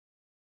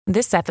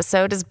This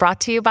episode is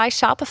brought to you by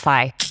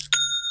Shopify.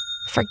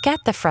 Forget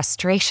the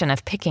frustration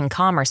of picking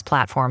commerce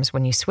platforms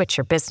when you switch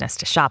your business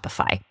to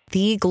Shopify,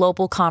 the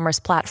global commerce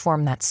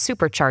platform that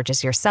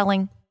supercharges your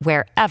selling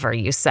wherever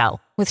you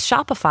sell. With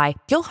Shopify,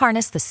 you'll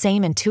harness the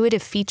same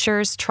intuitive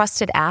features,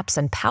 trusted apps,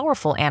 and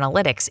powerful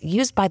analytics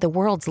used by the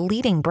world's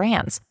leading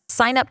brands.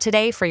 Sign up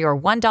today for your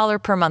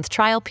 $1 per month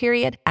trial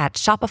period at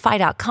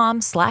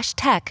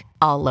shopify.com/tech,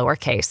 all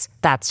lowercase.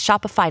 That's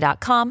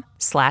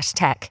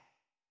shopify.com/tech.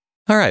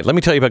 All right, let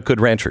me tell you about Good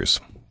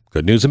Ranchers.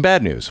 Good news and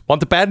bad news.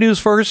 Want the bad news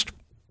first?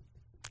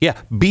 Yeah,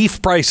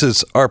 beef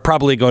prices are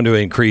probably going to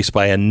increase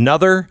by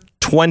another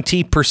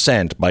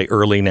 20% by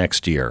early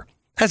next year.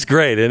 That's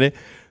great, isn't it?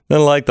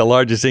 Unlike the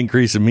largest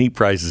increase in meat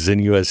prices in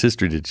U.S.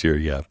 history this year,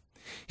 yeah.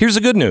 Here's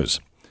the good news.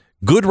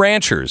 Good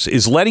Ranchers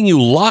is letting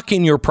you lock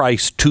in your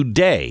price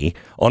today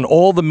on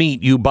all the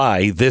meat you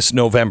buy this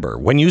November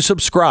when you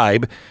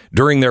subscribe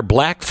during their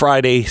Black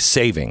Friday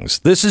savings.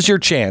 This is your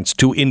chance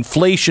to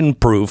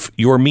inflation-proof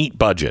your meat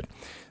budget.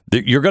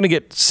 You're going to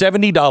get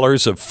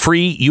 $70 of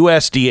free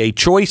USDA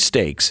choice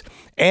steaks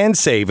and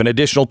save an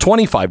additional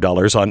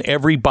 $25 on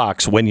every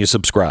box when you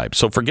subscribe.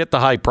 So forget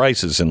the high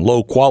prices and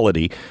low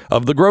quality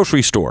of the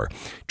grocery store.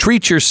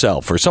 Treat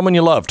yourself or someone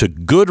you love to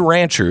Good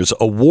Ranchers'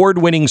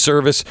 award-winning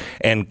service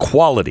and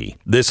quality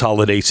this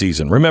holiday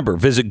season. Remember,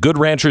 visit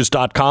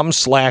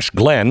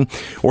goodranchers.com/Glenn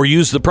or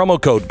use the promo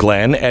code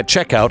Glenn at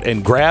checkout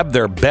and grab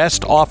their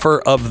best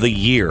offer of the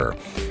year.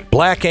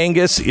 Black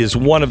Angus is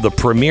one of the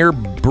premier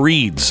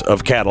breeds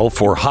of cattle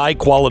for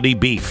high-quality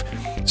beef.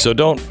 So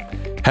don't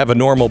have a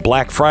normal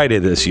Black Friday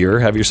this year.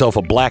 Have yourself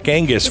a Black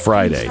Angus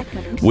Friday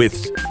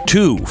with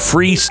 2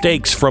 free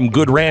steaks from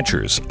Good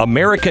Ranchers.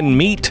 American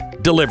meat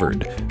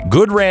delivered.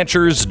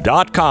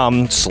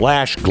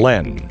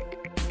 goodranchers.com/Glenn.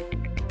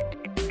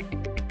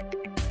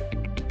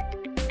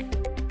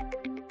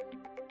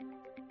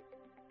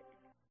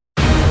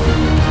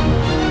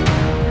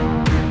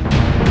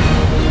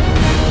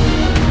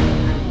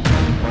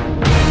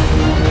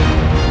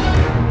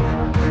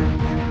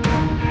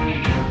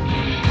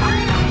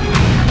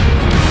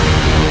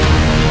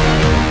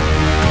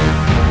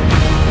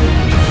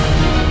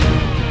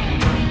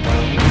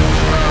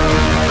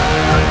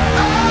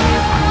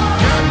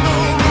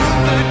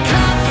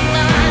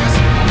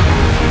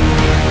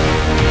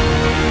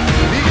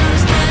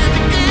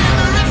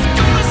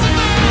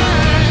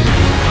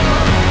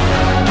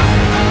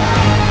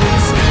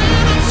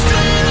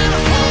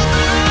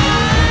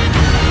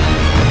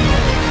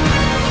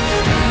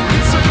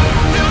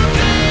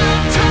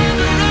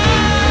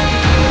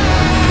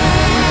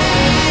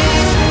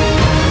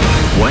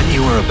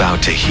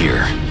 To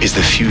hear is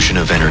the fusion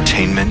of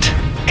entertainment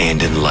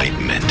and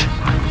enlightenment.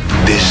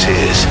 This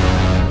is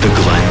the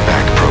Glenn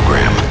Beck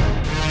Program.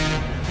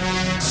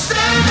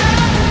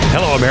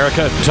 Hello,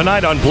 America.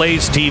 Tonight on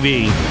Blaze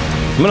TV,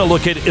 I'm going to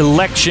look at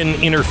election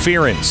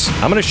interference.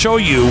 I'm going to show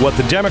you what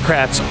the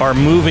Democrats are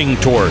moving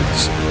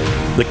towards.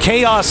 The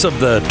chaos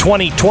of the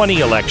 2020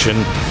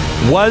 election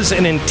was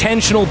an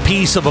intentional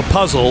piece of a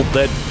puzzle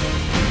that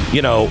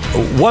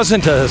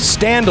wasn't a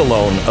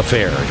standalone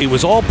affair. It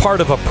was all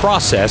part of a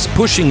process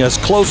pushing us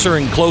closer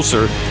and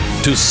closer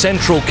to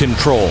central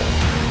control.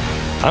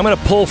 I'm going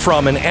to pull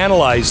from and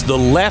analyze the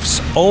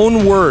left's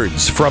own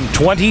words from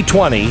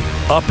 2020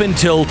 up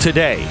until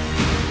today.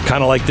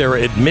 Kind of like their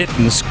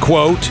admittance,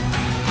 quote,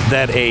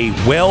 that a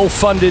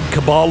well-funded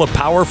cabal of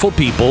powerful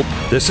people,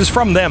 this is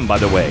from them, by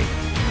the way,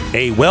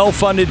 a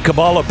well-funded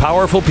cabal of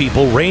powerful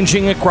people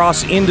ranging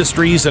across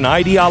industries and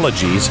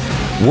ideologies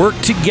work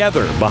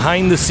together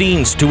behind the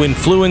scenes to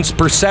influence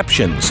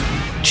perceptions,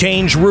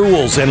 change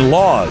rules and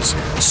laws,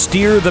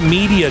 steer the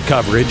media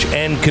coverage,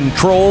 and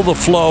control the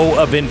flow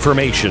of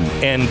information,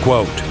 end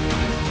quote.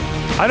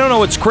 I don't know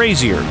what's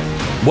crazier,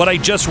 what I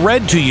just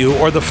read to you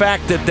or the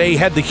fact that they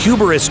had the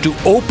hubris to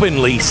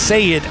openly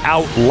say it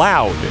out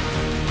loud.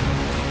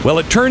 Well,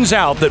 it turns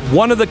out that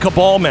one of the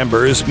cabal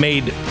members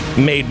made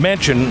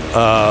mention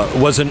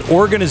was an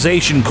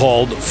organization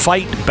called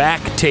Fight Back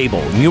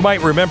Table. You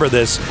might remember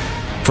this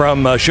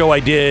from a show I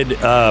did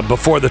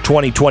before the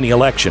 2020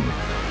 election.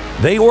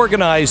 They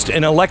organized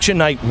an election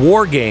night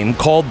war game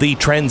called the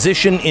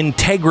Transition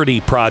Integrity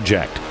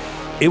Project.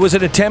 It was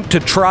an attempt to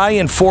try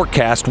and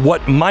forecast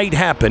what might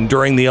happen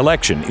during the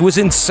election. It was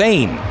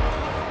insane.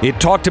 It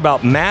talked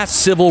about mass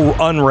civil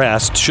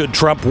unrest should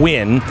Trump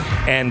win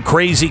and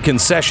crazy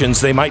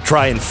concessions they might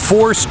try and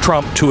force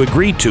Trump to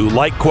agree to,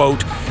 like,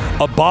 quote,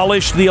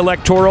 abolish the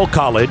Electoral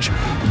College,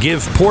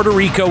 give Puerto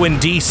Rico and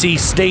D.C.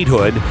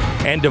 statehood,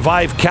 and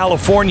divide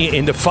California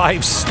into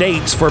 5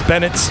 states for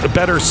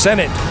better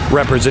Senate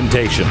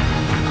representation.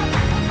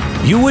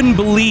 You wouldn't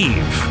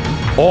believe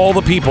all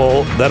the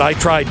people that I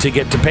tried to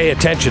get to pay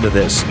attention to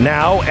this.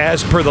 Now,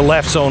 as per the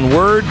left's own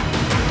word,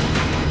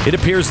 it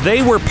appears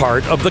they were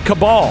part of the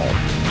cabal.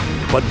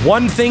 But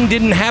one thing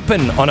didn't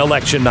happen on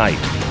election night.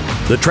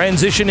 The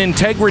Transition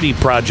Integrity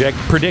Project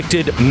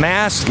predicted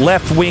mass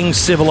left-wing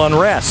civil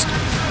unrest.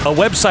 A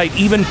website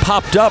even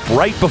popped up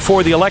right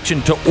before the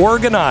election to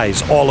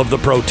organize all of the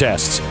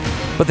protests.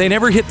 But they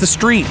never hit the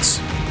streets.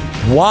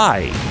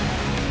 Why?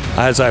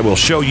 As I will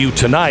show you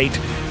tonight,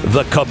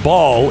 the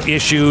cabal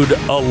issued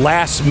a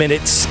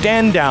last-minute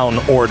stand-down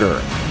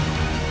order.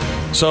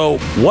 So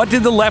what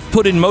did the left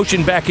put in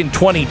motion back in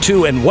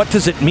 22, and what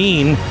does it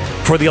mean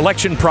for the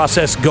election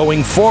process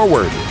going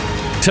forward?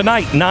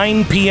 Tonight,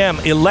 9 p.m.,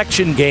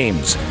 Election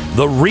Games,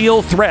 the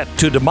real threat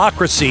to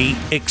democracy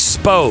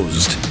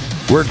exposed.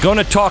 We're going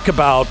to talk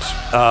about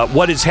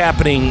what is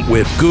happening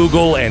with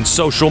Google and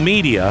social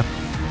media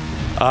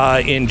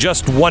in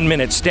just 1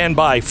 minute. Stand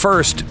by.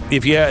 First,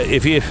 if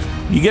you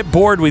get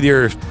bored with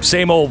your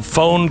same old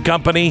phone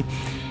company,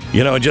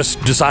 just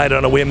decide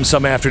on a whim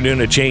some afternoon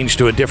to change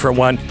to a different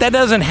one, that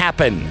doesn't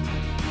happen.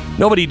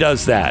 Nobody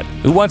does that.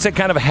 Who wants that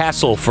kind of a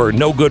hassle for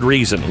no good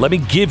reason? Let me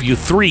give you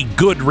 3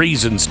 good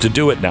reasons to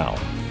do it now.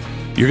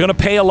 You're going to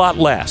pay a lot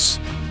less.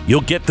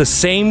 You'll get the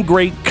same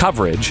great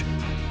coverage.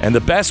 And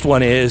the best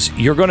one is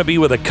you're going to be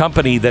with a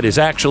company that is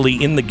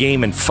actually in the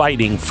game and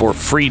fighting for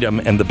freedom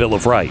and the Bill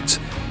of Rights.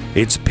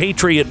 It's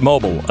Patriot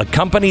Mobile, a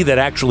company that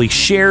actually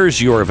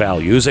shares your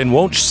values and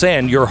won't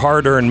send your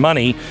hard-earned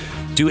money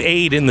to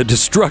aid in the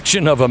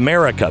destruction of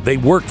America. They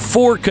work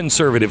for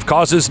conservative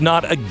causes,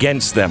 not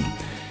against them.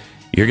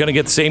 You're going to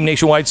get the same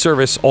nationwide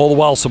service, all the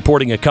while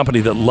supporting a company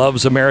that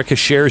loves America,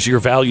 shares your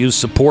values,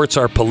 supports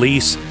our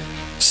police,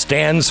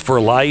 stands for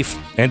life,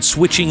 and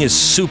switching is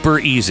super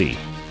easy.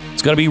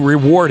 It's going to be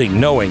rewarding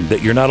knowing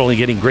that you're not only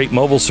getting great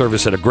mobile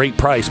service at a great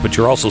price, but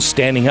you're also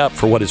standing up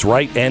for what is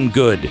right and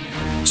good.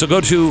 So go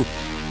to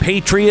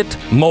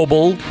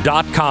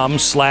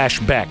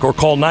patriotmobile.com/Beck or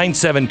call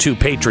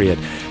 972-PATRIOT,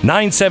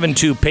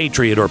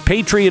 972-PATRIOT or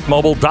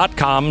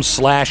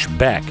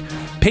patriotmobile.com/Beck.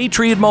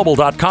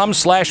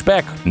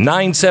 patriotmobile.com/Beck,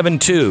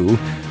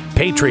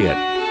 972-PATRIOT.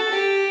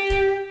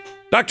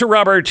 Dr.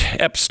 Robert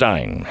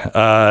Epstein,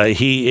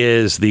 he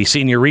is the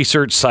senior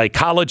research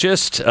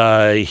psychologist.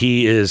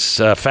 He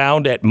is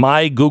found at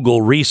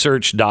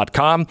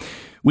mygoogleresearch.com.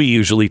 We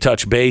usually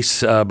touch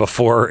base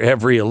before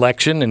every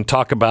election and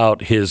talk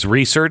about his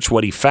research,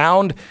 what he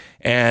found,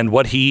 and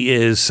what he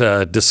is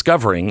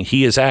discovering.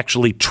 He is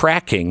actually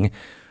tracking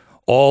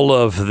all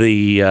of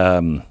the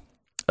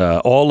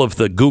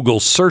Google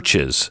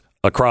searches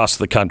across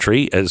the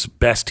country as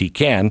best he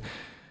can.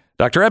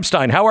 Dr.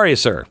 Epstein, how are you,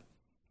 sir?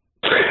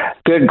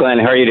 Good, Glenn.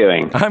 How are you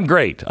doing? I'm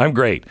great.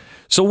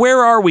 So where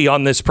are we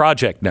on this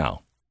project now?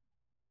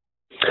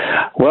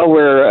 Well,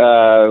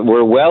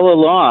 we're well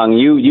along.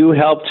 You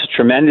helped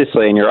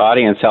tremendously, and your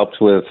audience helped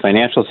with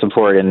financial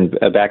support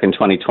back in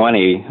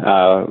 2020.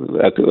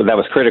 That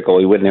was critical.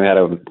 We wouldn't have had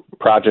a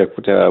project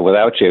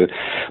without you.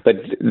 But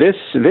this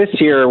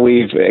year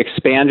we've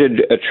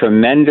expanded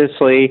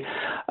tremendously,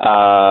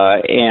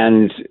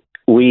 and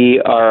we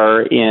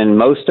are in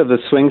most of the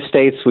swing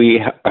states. We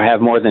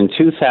have more than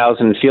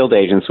 2,000 field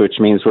agents, which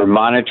means we're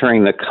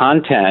monitoring the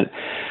content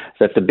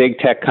that the big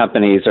tech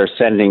companies are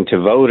sending to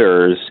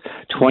voters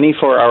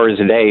 24 hours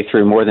a day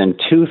through more than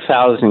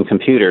 2,000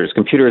 computers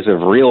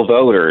of real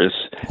voters.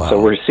 Wow.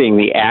 So we're seeing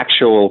the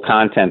actual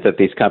content that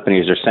these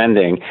companies are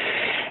sending.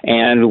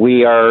 And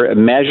we are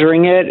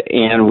measuring it,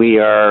 and we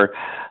are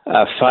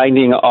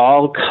finding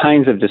all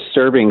kinds of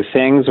disturbing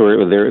things.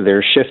 Where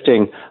they're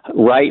shifting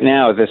right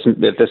now at this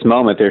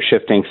moment. They're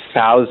shifting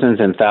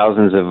thousands and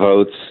thousands of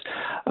votes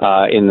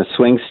in the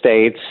swing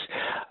states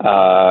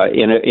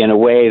in a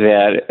way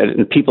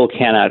that people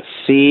cannot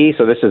see.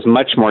 So this is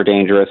much more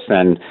dangerous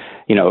than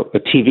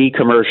TV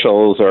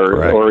commercials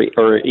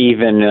or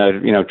even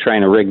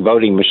trying to rig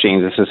voting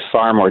machines. This is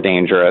far more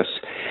dangerous,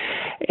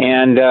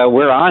 and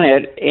we're on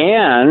it,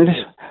 and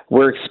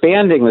we're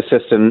expanding the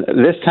system.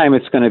 This time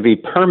it's going to be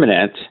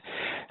permanent,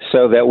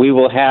 so that we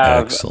will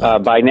have,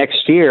 by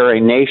next year, a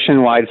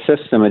nationwide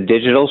system, a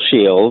digital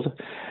shield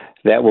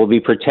that will be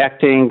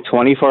protecting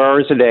 24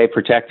 hours a day,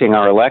 protecting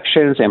our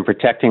elections and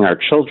protecting our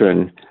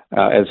children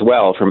as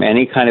well from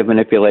any kind of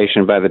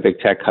manipulation by the big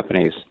tech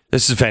companies.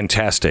 This is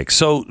fantastic.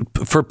 So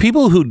for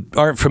people who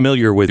aren't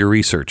familiar with your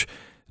research,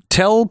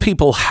 tell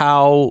people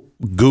how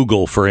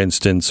Google, for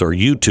instance, or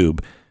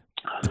YouTube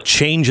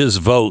changes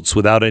votes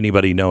without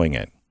anybody knowing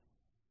it.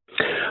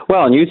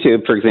 Well, on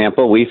YouTube, for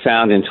example, we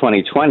found in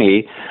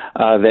 2020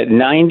 that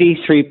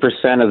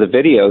 93% of the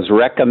videos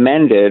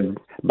recommended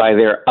by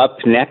their up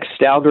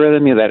next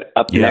algorithm, that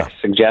up next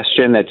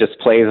suggestion that just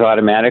plays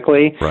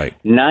automatically, right.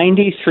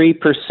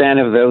 93%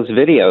 of those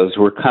videos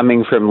were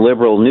coming from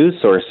liberal news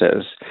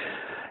sources.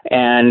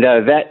 And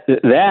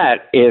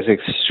that is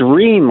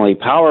extremely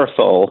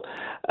powerful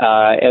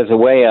as a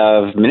way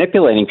of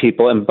manipulating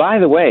people. And by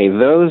the way,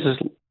 those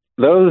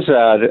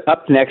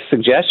up next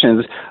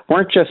suggestions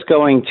weren't just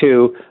going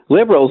to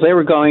liberals, they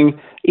were going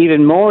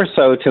even more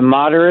so to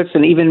moderates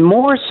and even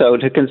more so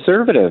to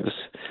conservatives.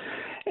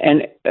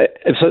 And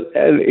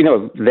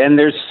then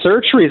there's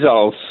search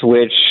results,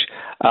 which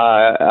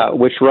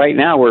right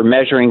now we're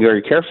measuring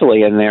very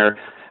carefully, and they're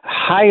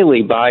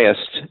highly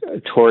biased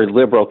toward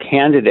liberal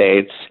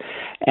candidates.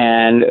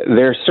 And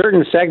there are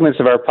certain segments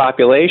of our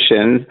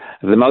population,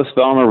 the most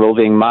vulnerable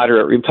being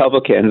moderate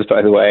Republicans,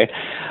 by the way,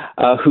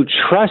 who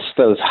trust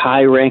those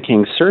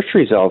high-ranking search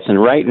results.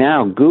 And right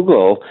now,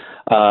 Google,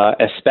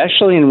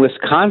 especially in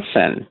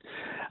Wisconsin,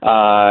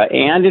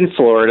 and in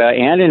Florida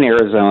and in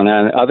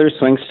Arizona and other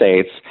swing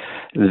states,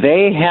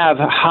 they have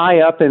high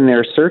up in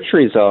their search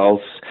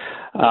results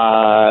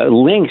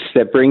links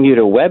that bring you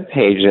to web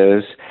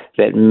pages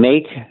that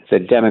make the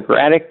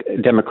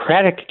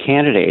Democratic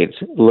candidates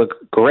look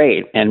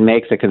great and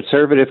make the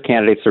conservative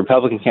candidates, the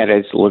Republican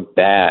candidates, look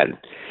bad.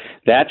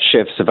 That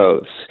shifts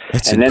votes.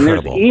 That's and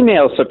incredible. Then there's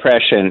email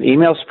suppression.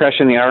 Email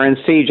suppression, the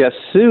RNC just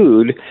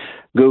sued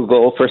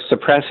Google for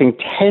suppressing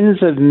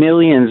tens of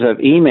millions of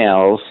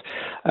emails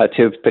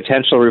to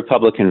potential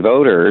Republican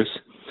voters.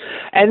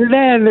 And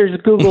then there's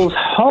Google's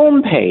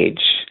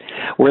homepage,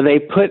 where they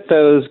put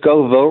those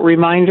go vote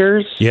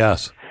reminders.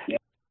 Yes.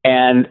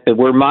 And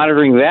we're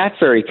monitoring that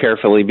very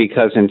carefully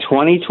because in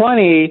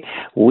 2020,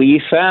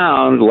 we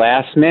found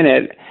last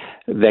minute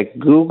that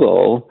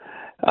Google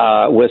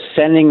was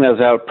sending those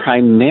out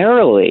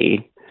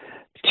primarily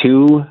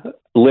to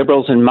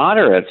liberals and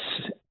moderates.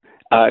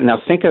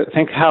 Now think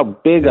how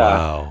big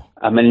Wow.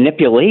 a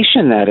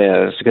manipulation that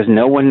is, because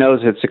no one knows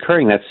it's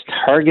occurring. That's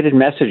targeted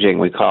messaging,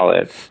 we call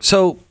it.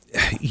 So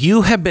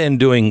you have been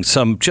doing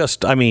some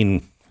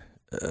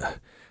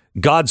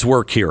God's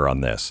work here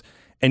on this.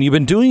 And you've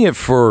been doing it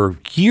for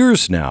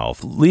years now.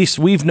 At least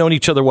we've known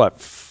each other,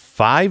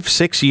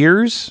 5-6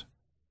 years?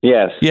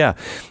 Yes. Yeah.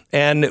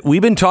 And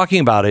we've been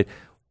talking about it.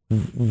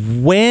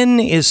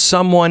 When is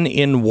someone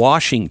in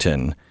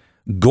Washington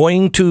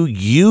going to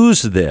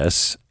use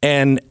this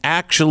and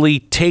actually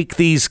take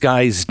these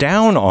guys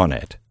down on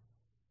it?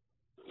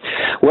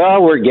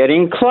 Well, we're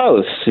getting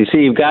close. You see,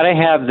 you've got to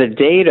have the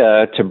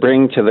data to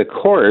bring to the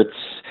courts.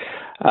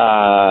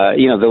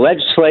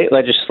 The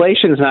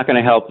legislation is not going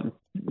to help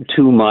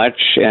too much,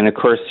 and of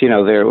course, we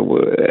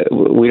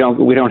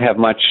don't have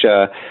much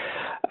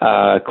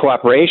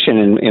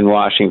cooperation in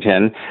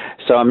Washington.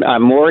 So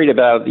I'm worried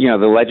about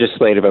the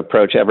legislative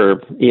approach ever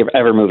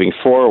moving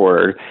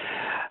forward.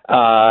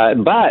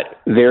 But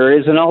there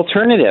is an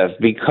alternative,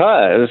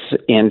 because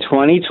in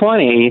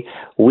 2020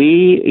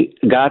 we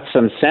got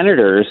some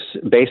senators,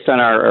 based on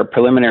our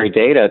preliminary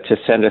data, to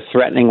send a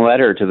threatening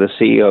letter to the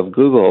CEO of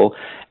Google,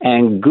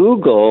 and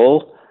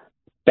Google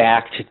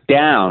backed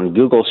down.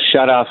 Google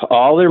shut off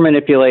all their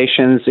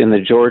manipulations in the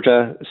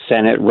Georgia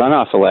Senate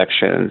runoff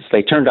elections.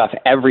 They turned off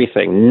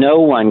everything. No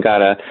one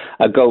got a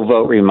go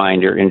vote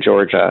reminder in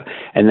Georgia,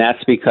 and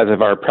that's because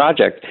of our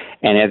project.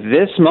 And at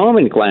this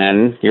moment,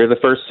 Glenn, you're the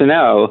first to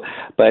know,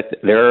 but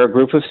there are a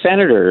group of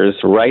senators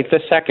right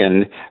this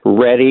second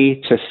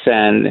ready to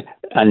send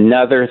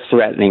another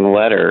threatening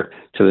letter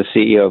to the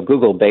CEO of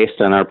Google based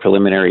on our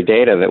preliminary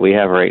data that we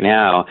have right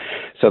now.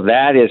 So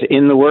that is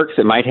in the works.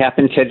 It might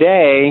happen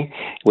today,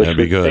 which That'd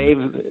be good.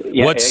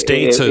 Save,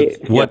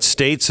 what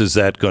states is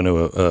that going to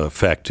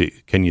affect?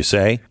 Can you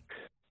say?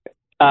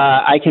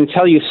 I can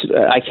tell you.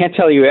 I can't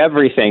tell you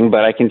everything,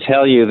 but I can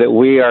tell you that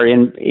we are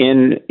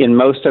in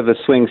most of the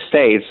swing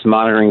states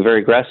monitoring very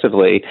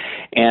aggressively.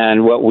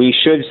 And what we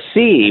should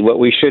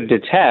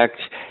detect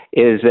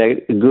is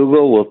that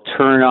Google will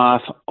turn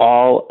off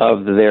all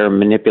of their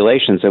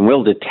manipulations, and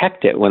we'll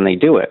detect it when they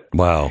do it.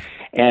 Wow.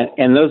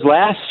 And those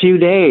last few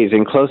days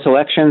in close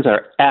elections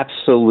are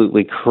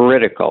absolutely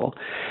critical.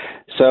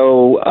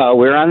 So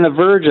we're on the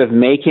verge of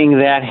making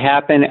that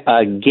happen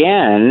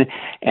again.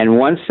 And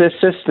once this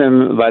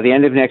system, by the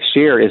end of next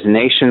year, is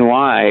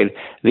nationwide,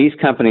 these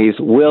companies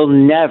will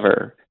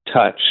never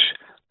touch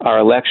our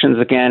elections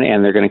again,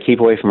 and they're going to keep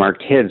away from our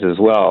kids as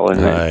well.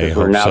 And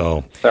we're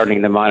now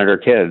starting to monitor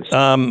kids.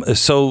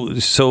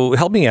 So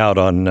help me out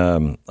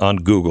on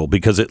Google,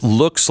 because it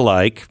looks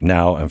like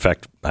now, in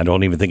fact, I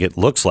don't even think it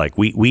looks like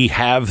we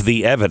have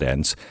the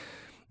evidence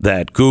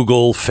that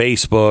Google,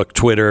 Facebook,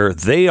 Twitter,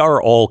 they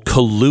are all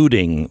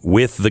colluding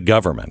with the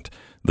government.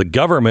 The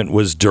government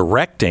was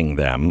directing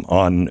them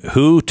on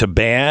who to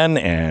ban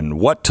and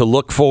what to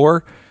look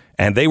for,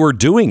 and they were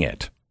doing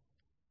it.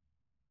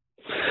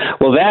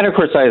 Well, that, of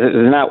course,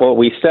 is not what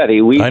we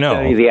study. We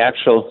study the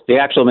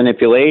actual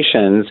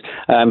manipulations.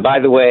 By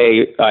the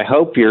way, I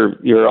hope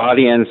your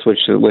audience, which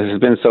has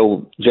been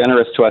so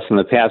generous to us in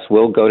the past,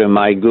 will go to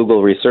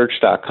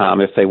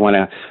mygoogleresearch.com if they want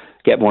to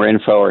get more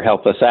info or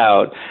help us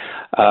out.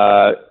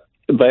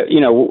 But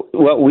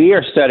what we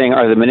are studying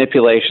are the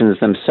manipulations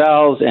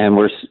themselves, and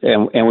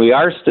we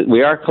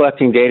are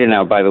collecting data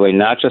now. By the way,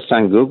 not just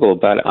on Google,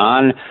 but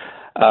on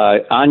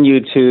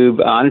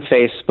YouTube, on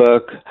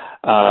Facebook,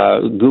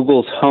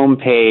 Google's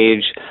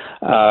homepage.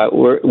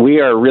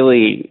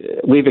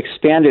 We've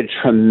expanded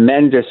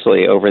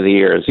tremendously over the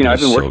years. I've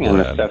been working on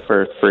this stuff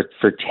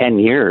for 10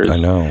 years. I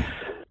know.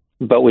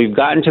 But we've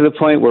gotten to the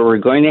point where we're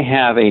going to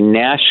have a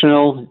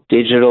national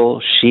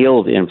digital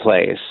shield in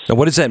place. So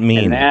what does that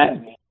mean? That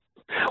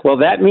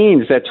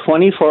means that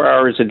 24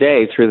 hours a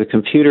day, through the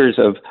computers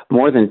of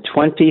more than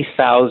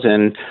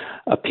 20,000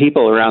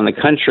 people around the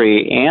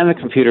country and the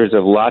computers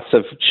of lots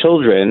of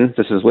children,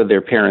 this is with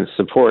their parents'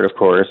 support, of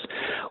course,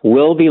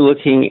 we'll be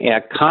looking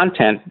at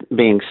content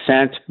being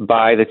sent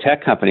by the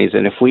tech companies.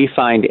 And if we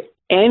find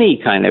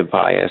any kind of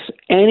bias,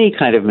 any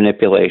kind of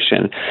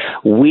manipulation,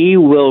 we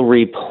will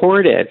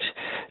report it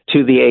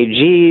to the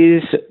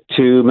AGs,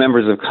 to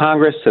members of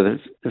Congress, to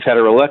the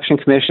Federal Election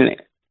Commission,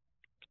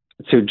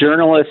 to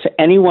journalists,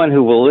 anyone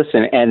who will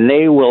listen, and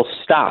they will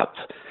stop.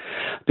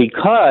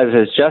 Because,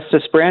 as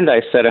Justice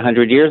Brandeis said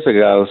 100 years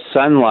ago,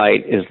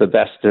 sunlight is the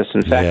best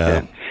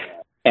disinfectant. Yeah.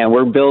 And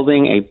we're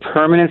building a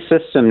permanent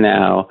system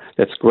now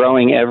that's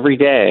growing every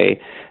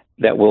day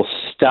that will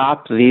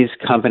stop these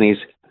companies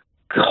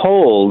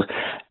cold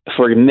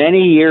for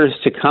many years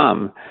to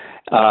come.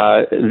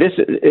 This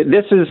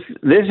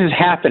is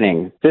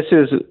happening. This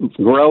is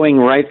growing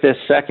right this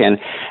second,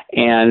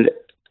 and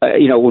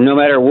no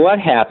matter what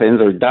happens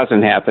or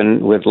doesn't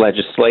happen with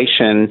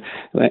legislation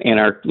in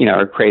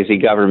our crazy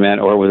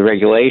government or with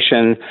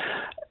regulation,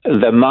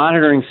 the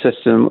monitoring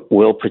system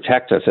will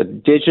protect us. A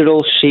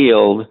digital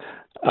shield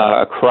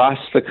across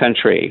the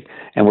country,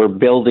 and we're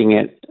building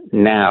it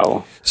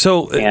now.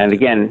 So, and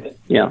again,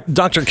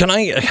 Doctor,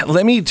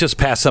 let me just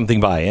pass something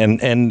by,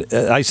 and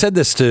I said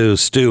this to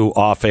Stu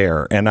off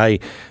air, and I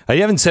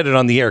haven't said it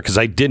on the air because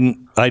I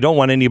don't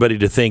want anybody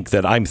to think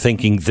that I'm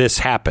thinking this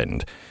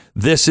happened.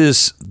 This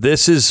is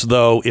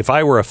though, if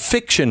I were a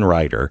fiction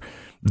writer,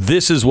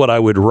 this is what I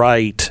would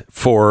write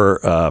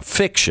for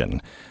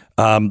fiction.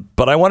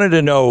 But I wanted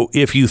to know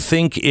if you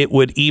think it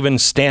would even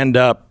stand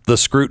up the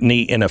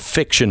scrutiny in a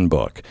fiction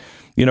book.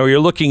 You're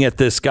looking at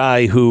this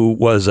guy who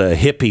was a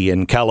hippie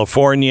in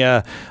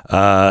California.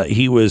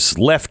 He was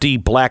lefty,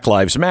 Black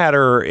Lives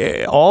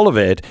Matter, all of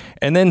it.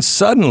 And then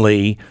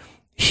suddenly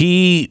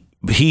he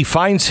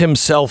finds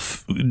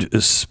himself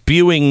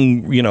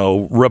spewing,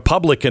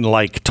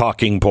 Republican-like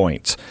talking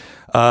points.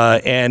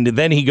 And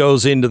then he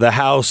goes into the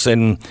House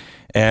and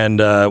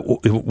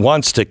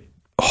wants to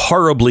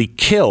horribly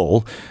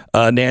kill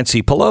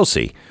Nancy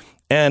Pelosi.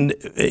 And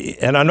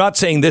I'm not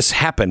saying this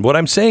happened. What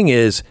I'm saying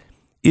is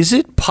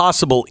it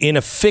possible in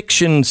a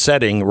fiction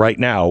setting right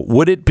now,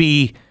 would it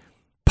be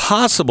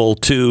possible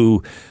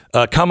to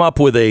come up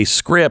with a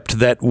script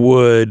that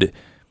would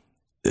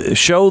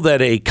show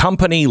that a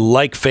company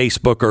like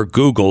Facebook or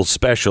Google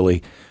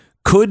especially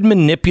could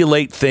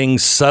manipulate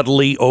things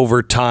subtly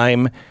over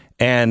time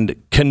and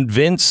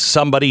convince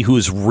somebody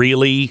who's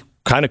really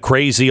kind of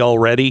crazy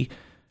already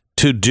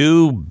to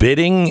do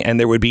bidding and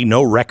there would be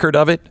no record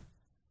of it?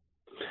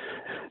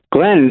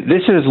 Glenn,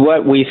 this is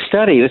what we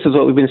study. This is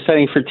what we've been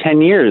studying for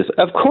 10 years.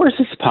 Of course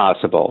it's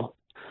possible.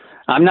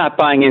 I'm not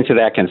buying into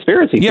that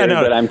conspiracy theory,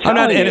 but I'm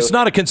telling you. And it's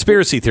not a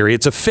conspiracy theory.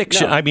 It's a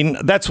fiction. No. I mean,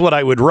 that's what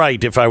I would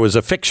write if I was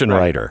a fiction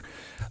writer.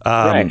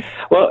 Right.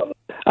 Well,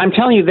 I'm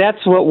telling you,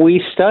 that's what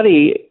we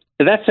study.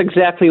 That's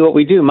exactly what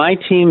we do. My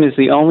team is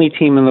the only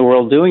team in the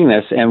world doing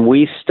this, and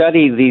we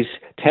study these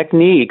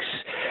techniques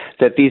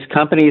that these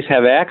companies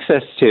have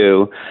access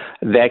to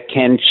that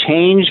can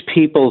change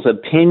people's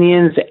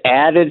opinions,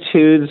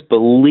 attitudes,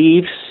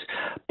 beliefs,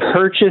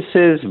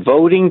 purchases,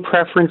 voting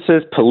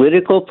preferences,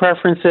 political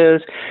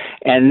preferences.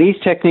 And these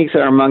techniques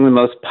are among the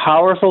most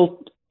powerful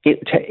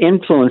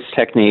influence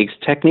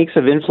techniques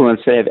of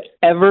influence that have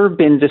ever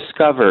been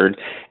discovered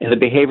in the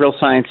behavioral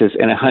sciences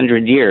in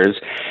 100 years.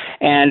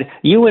 And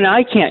you and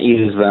I can't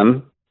use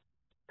them.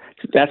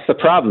 That's the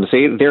problem.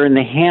 See, they're in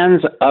the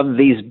hands of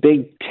these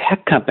big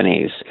tech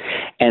companies.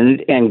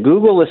 And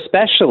Google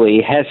especially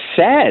has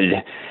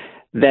said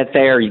that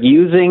they are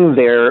using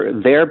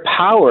their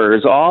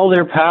powers, all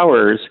their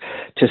powers,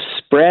 to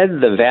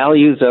spread the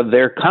values of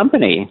their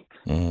company.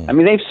 I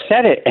mean, they've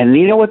said it, and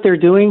you know what they're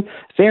doing?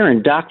 They're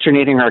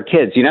indoctrinating our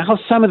kids. You know how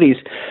some of these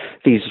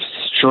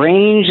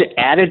strange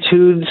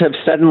attitudes have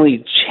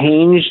suddenly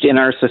changed in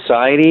our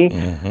society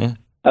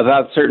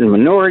about certain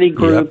minority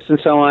groups and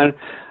so on?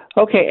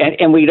 Okay,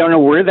 and we don't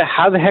know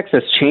how the heck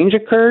this change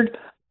occurred?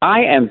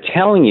 I am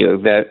telling you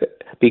that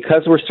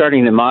because we're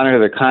starting to monitor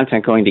the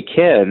content going to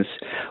kids,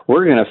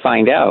 we're going to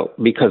find out,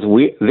 because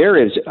there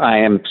is, I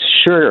am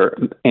sure,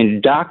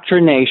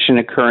 indoctrination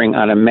occurring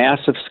on a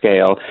massive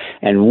scale,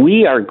 and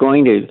we are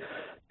going to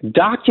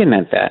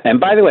document that. And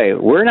by the way,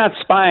 we're not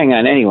spying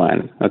on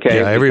anyone. Okay.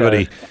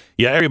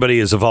 Yeah, everybody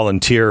is a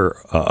volunteer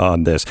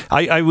on this.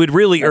 I would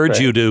really urge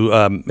you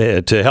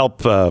to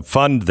help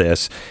fund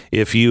this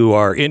if you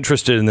are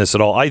interested in this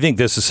at all. I think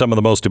this is some of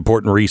the most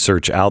important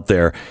research out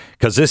there,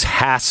 because this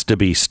has to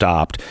be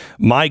stopped.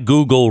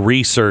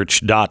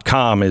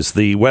 MyGoogleResearch.com is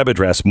the web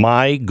address.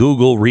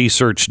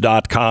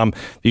 MyGoogleResearch.com.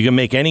 You can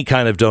make any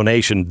kind of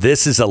donation.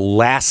 This is a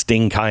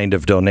lasting kind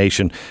of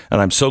donation,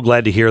 and I'm so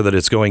glad to hear that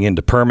it's going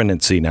into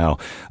permanency now.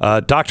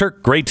 Doctor,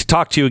 great to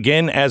talk to you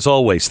again, as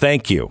always.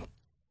 Thank you.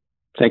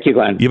 Thank you,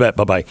 Glenn. You bet.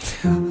 Bye-bye.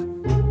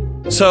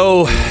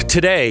 So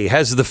today,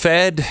 has the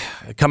Fed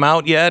come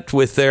out yet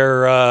with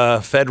their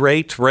Fed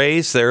rate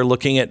raise? They're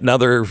looking at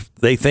another,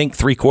 they think,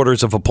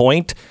 0.75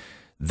 points.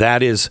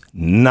 That is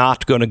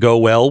not going to go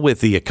well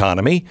with the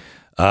economy.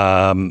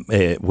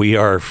 We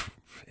are,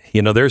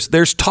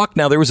 there's talk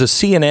now. There was a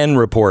CNN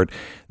report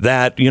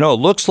that, it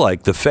looks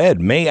like the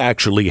Fed may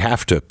actually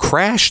have to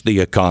crash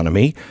the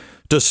economy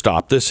to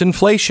stop this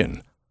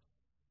inflation.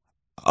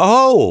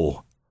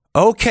 Oh,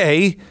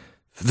 okay.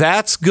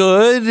 That's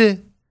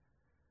good.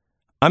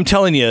 I'm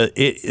telling you,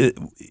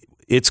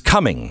 it's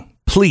coming.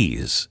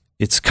 Please,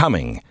 it's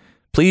coming.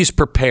 please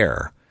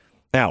prepare.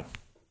 Now,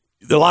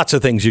 there are lots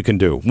of things you can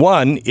do.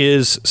 One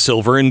is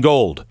silver and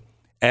gold.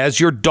 As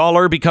your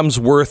dollar becomes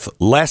worth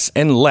less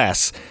and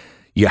less,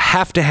 you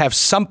have to have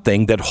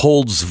something that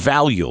holds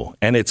value,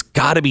 and it's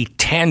got to be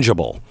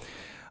tangible.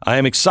 I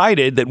am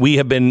excited that we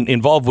have been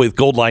involved with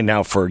Goldline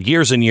now for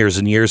years and years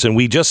and years, and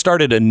we just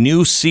started a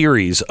new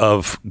series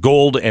of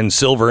gold and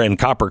silver and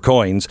copper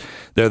coins.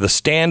 They're the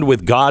Stand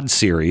with God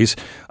series.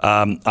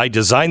 I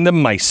designed them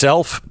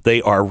myself.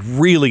 They are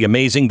really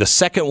amazing. The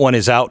second one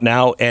is out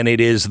now, and it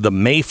is the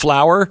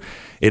Mayflower.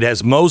 It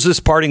has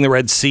Moses parting the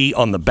Red Sea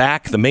on the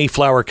back, the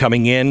Mayflower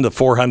coming in, the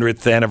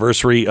 400th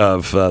anniversary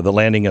of the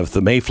landing of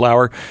the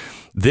Mayflower.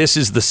 This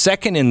is the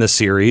second in the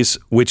series,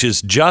 which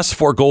is just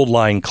for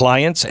Goldline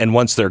clients. And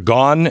once they're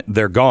gone,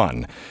 they're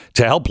gone.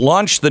 To help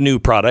launch the new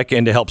product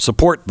and to help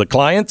support the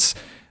clients,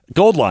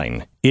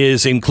 Goldline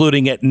is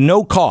including at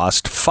no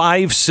cost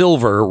 5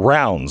 silver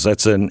rounds.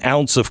 That's an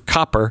ounce of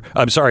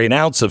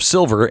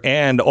silver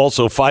and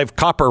also 5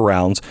 copper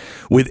rounds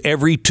with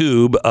every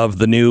tube of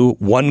the new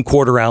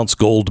 1/4 ounce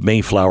gold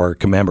Mayflower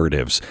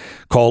commemoratives.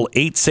 Call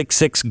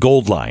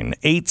 866-GOLDLINE,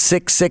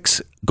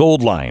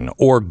 866-GOLDLINE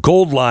or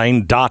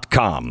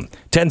goldline.com.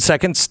 10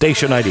 seconds,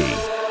 station ID.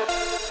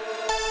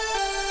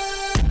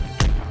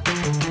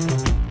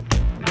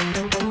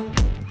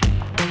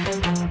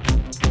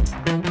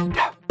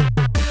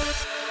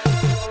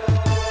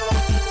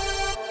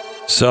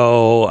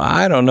 So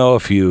I don't know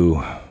if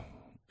you've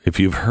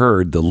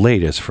heard the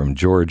latest from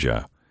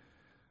Georgia,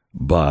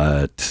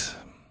 but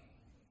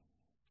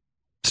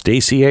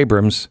Stacey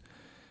Abrams,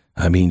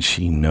 I mean,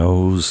 she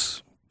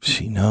knows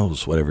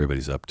what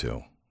everybody's up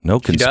to.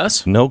 She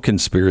does? No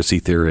conspiracy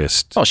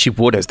theorist. Well, she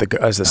would as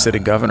the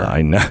sitting governor.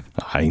 I know.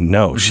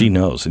 Mm-hmm. She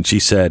knows. And she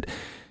said,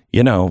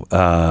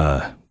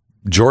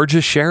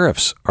 Georgia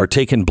sheriffs are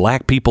taking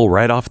black people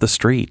right off the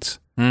streets.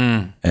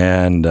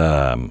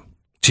 And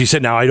she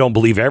said, now, I don't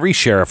believe every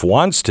sheriff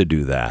wants to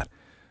do that,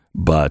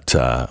 but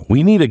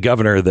we need a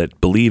governor that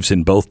believes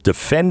in both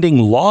defending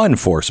law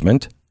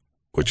enforcement,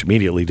 which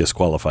immediately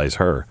disqualifies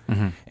her,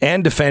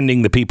 and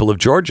defending the people of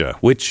Georgia,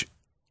 which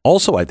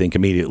also, I think,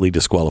 immediately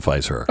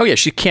disqualifies her. Oh, yeah.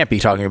 She can't be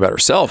talking about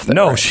herself.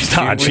 No, right? She's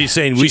not. She's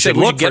saying we should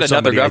look get for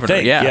another governor.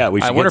 Yeah,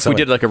 we should I wonder if we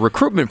did like a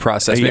recruitment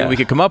process. Maybe we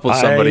could come up with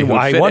somebody who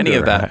would fit any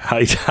of that.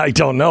 I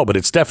don't know, but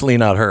it's definitely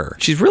not her.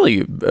 She's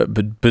really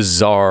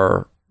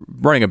bizarre,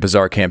 running a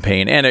bizarre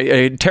campaign and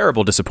a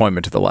terrible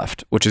disappointment to the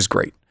left, which is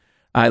great.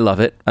 I love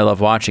it. I love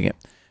watching it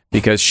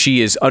because she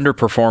is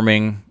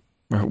underperforming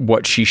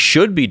what she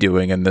should be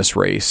doing in this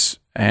race.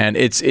 And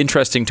it's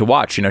interesting to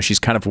watch. She's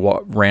kind of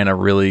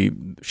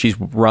she's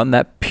run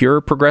that pure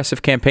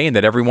progressive campaign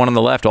that everyone on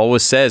the left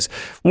always says,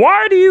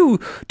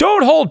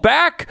 don't hold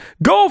back,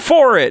 go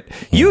for it.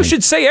 You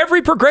should say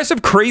every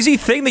progressive crazy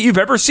thing that you've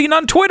ever seen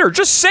on Twitter.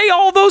 Just say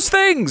all those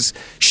things.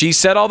 She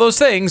said all those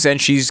things and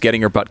she's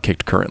getting her butt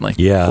kicked currently.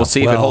 Yeah. We'll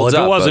see if it holds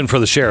up. If it wasn't for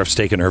the sheriffs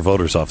taking her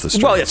voters off the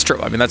street. Well, it's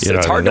true. I mean,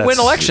 it's hard to win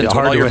elections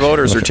when all your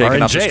voters are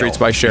taken off the streets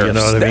by sheriffs. You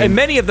know what I mean? And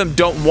many of them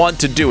don't want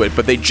to do it,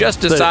 but they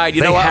just decide,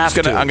 I'm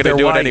going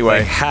to do it anyway.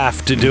 They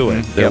have to do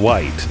it. They're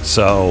white.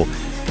 So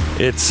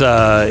it's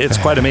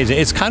quite amazing.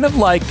 It's kind of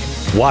like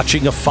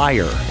watching a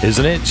fire,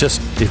 isn't it?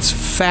 It's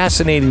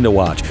fascinating to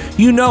watch.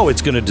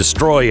 It's going to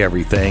destroy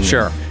everything.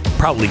 Sure.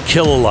 Probably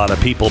kill a lot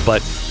of people,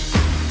 but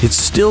it's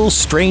still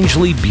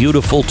strangely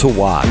beautiful to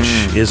watch,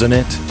 isn't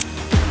it?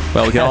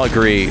 Well, we can all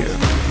agree.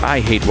 I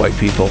hate white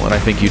people, and I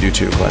think you do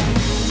too, Glenn.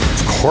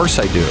 Of course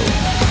I do,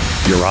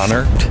 Your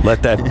Honor.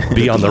 Let that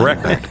be on the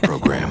record.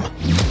 Program.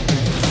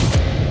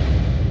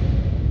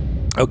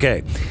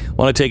 Okay, I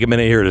want to take a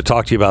minute here to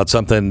talk to you about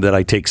something that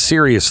I take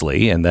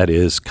seriously, and that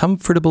is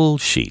comfortable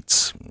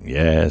sheets.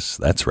 Yes,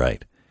 that's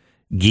right.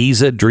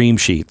 Giza Dream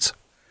Sheets.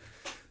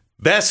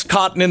 Best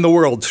cotton in the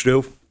world,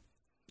 Stu.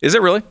 Is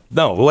it really?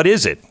 No, what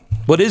is it?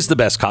 What is the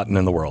best cotton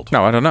in the world?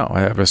 No, I don't know.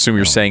 I assume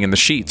you're saying in the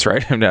sheets,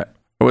 right?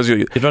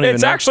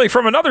 It's actually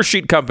from another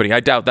sheet company. I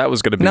doubt that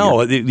was going to be.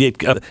 No,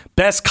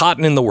 best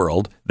cotton in the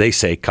world, they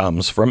say,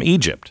 comes from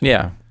Egypt.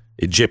 Yeah.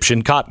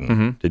 Egyptian cotton.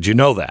 Mm-hmm. Did you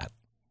know that?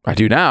 I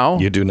do now.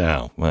 You do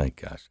now. My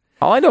gosh.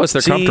 All I know is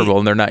they're comfortable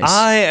and they're nice.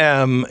 I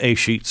am a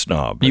sheet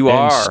snob. You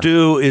are.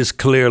 Stu is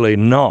clearly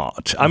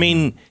not. I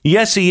mean,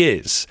 yes, he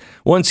is.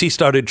 Once he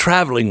started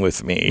traveling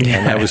with me,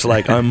 and I was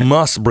like, I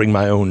must bring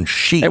my own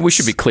sheets. And we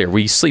should be clear.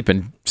 We sleep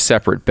in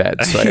separate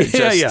beds. Right?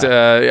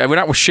 We're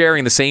not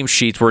sharing the same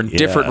sheets. We're in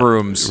different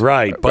rooms.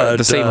 Right. But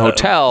the same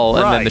hotel,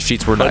 and then the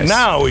sheets were nice. But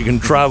now we can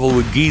travel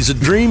with Giza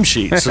Dream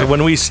Sheets. So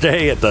when we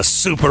stay at the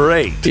Super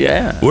 8,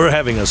 we're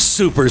having a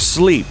super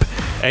sleep.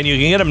 And you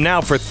can get them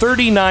now for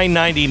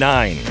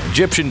 $39.99.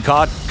 Egyptian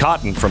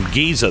cotton from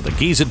Giza, the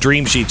Giza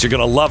Dream Sheets. You're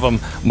going to love them.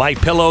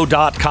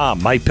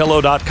 MyPillow.com.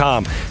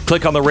 MyPillow.com.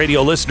 Click on the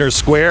radio listeners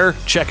square.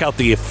 Check out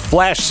the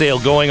flash sale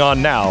going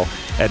on now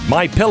at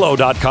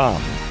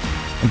MyPillow.com.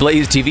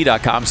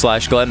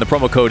 BlazeTV.com/Glenn. The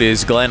promo code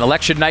is Glenn.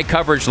 Election night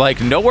coverage like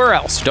nowhere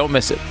else. Don't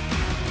miss it.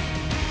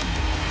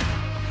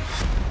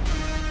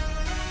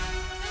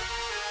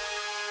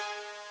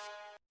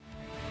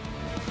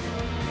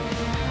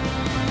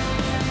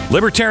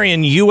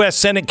 Libertarian U.S.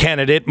 Senate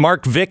candidate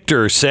Mark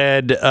Victor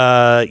said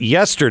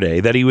yesterday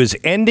that he was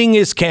ending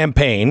his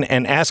campaign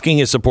and asking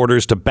his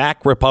supporters to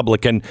back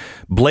Republican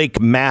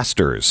Blake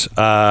Masters.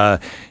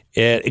 Quote,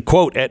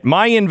 at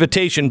my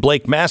invitation,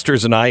 Blake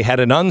Masters and I had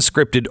an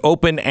unscripted,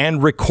 open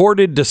and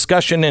recorded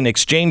discussion and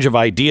exchange of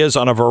ideas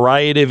on a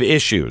variety of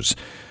issues.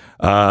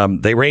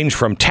 They range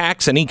from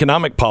tax and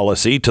economic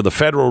policy to the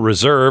Federal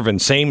Reserve and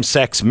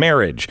same-sex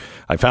marriage.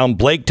 I found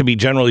Blake to be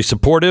generally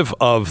supportive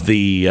of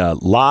the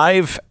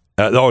live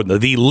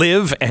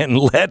and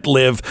let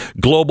live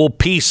global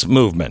peace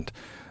movement.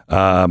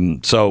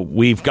 So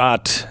we've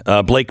got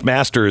Blake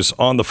Masters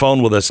on the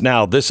phone with us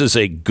now. This is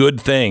a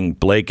good thing,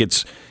 Blake.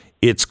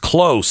 It's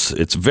close.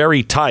 It's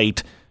very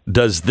tight.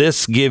 Does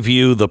this give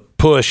you the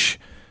push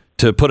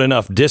to put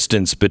enough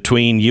distance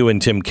between you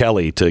and Tim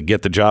Kelly to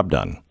get the job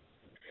done?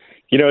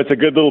 You know, it's a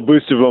good little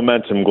boost of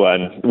momentum,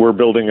 Glenn. We're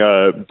building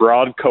a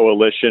broad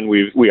coalition.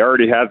 We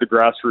already have the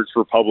grassroots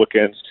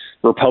Republicans.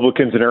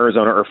 Republicans in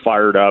Arizona are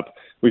fired up.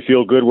 We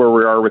feel good where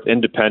we are with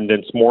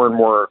independents. More and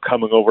more are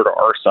coming over to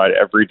our side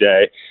every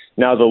day.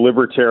 Now the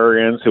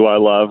libertarians, who I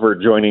love, are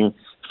joining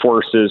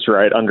forces,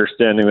 right,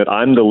 understanding that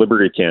I'm the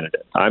liberty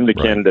candidate. I'm the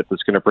candidate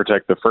that's going to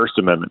protect the First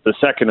Amendment, the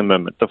Second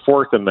Amendment, the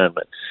Fourth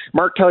Amendment.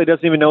 Mark Kelly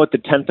doesn't even know what the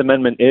 10th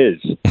Amendment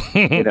is,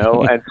 you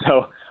know, and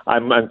so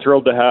I'm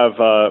thrilled to have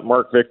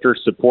Mark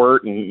Victor's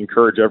support and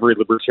encourage every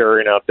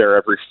libertarian out there,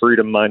 every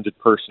freedom-minded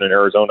person in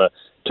Arizona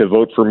to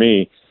vote for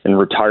me and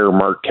retire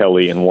Mark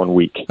Kelly in 1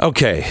 week.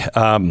 Okay,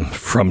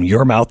 from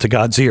your mouth to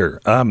God's ear.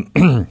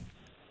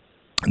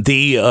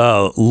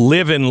 The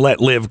live and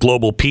let live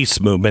global peace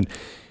movement,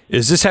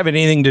 does this have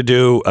anything to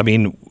do? I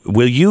mean,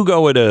 will you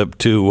go to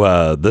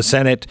the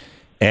Senate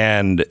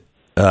and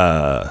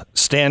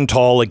stand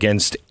tall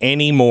against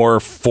any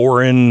more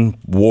foreign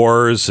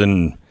wars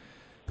and,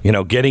 you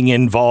know, getting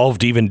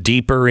involved even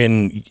deeper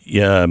in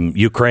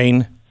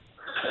Ukraine?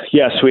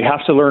 Yes, we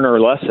have to learn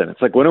our lesson.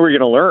 It's like, when are we going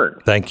to learn?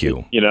 Thank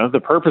you. You know, the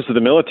purpose of the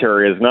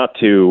military is not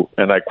to,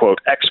 and I quote,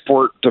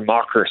 export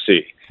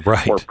democracy,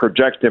 right, or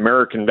project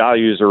American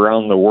values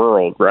around the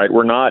world, right?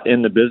 We're not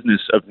in the business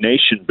of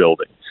nation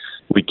building.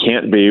 We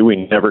can't be.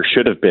 We never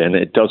should have been.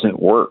 It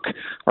doesn't work.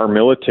 Our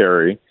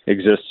military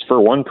exists for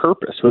one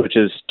purpose, which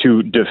is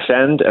to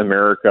defend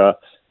America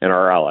and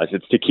our allies.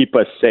 It's to keep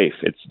us safe.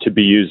 It's to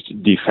be used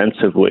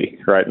defensively,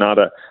 right? Not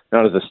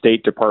as a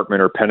State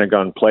Department or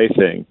Pentagon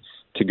plaything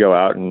to go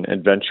out and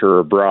venture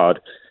abroad.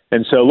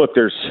 And so, look,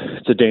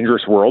 it's a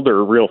dangerous world. There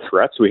are real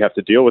threats. We have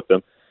to deal with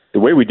them. The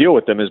way we deal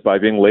with them is by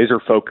being laser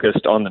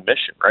focused on the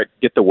mission, right?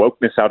 Get the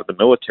wokeness out of the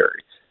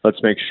military.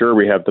 Let's make sure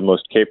we have the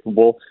most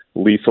capable,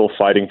 lethal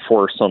fighting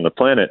force on the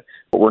planet.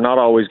 But we're not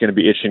always going to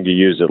be itching to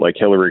use it, like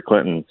Hillary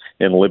Clinton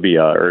in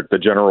Libya, or the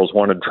generals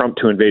wanted Trump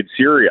to invade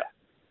Syria,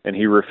 and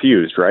he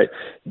refused, right?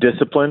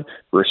 Discipline,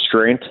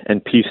 restraint,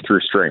 and peace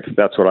through strength.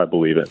 That's what I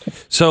believe in.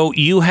 So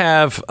you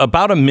have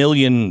about 1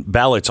 million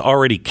ballots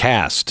already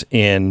cast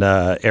in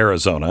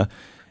Arizona.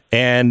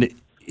 And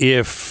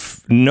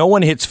if no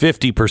one hits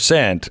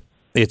 50%,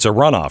 it's a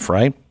runoff,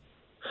 right?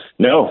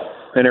 No.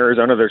 In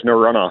Arizona, there's no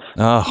runoff.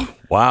 Oh,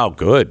 wow.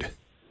 Good.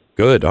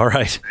 All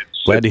right.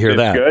 Glad to hear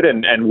that. Good.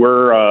 And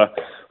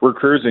we're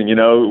cruising. You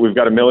know, we've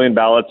got 1 million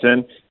ballots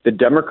in. The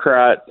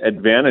Democrat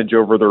advantage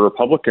over the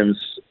Republicans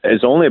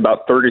is only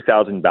about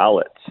 30,000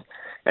 ballots.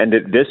 And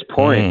at this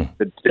point,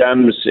 the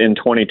Dems in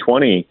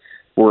 2020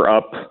 were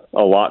up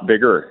a lot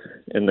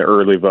bigger in the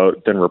early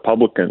vote than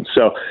Republicans.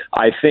 So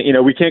I think, you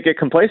know, we can't get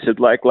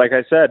complacent. Like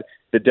I said,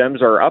 the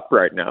Dems are up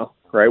right now,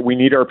 right? We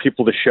need our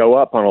people to show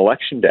up on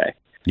Election Day.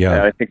 Yeah,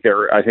 and I think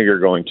they're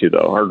going to,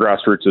 though. Our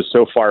grassroots is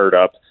so fired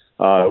up.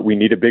 We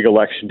need a big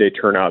Election Day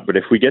turnout. But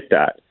if we get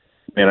that,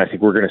 man, I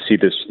think we're going to see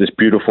this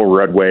beautiful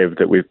red wave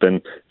that we've been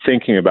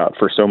thinking about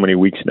for so many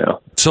weeks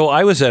now. So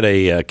I was at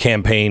a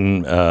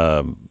campaign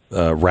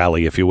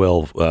rally, if you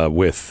will,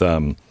 with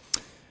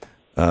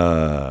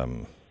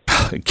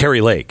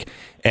Carrie Lake.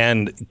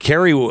 And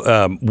Carrie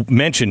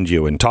mentioned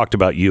you and talked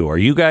about you. Are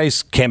you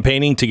guys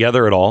campaigning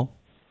together at all?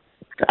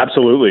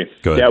 Absolutely.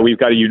 Good. Yeah, we've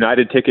got a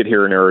united ticket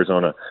here in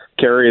Arizona.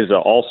 Carrie is an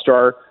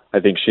all-star. I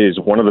think she's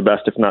one of the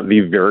best, if not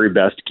the very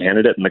best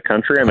candidate in the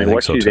country. I mean,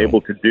 what she's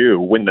able to do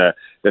when the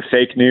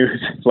fake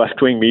news,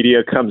 left-wing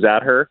media comes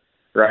at her,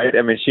 right?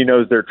 I mean, she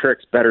knows their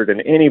tricks better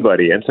than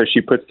anybody, and so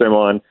she puts them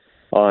on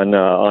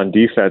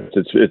defense.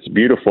 It's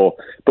beautiful.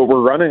 But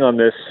we're running on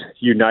this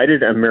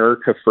United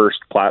America First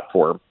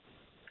platform,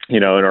 you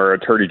know, and our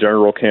Attorney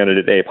General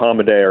candidate, Abe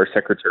Hamadeh, our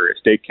Secretary of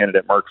State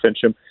candidate, Mark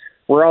Fincham.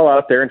 We're all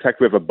out there. In fact,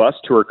 we have a bus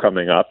tour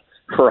coming up.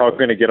 We're all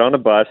going to get on a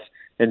bus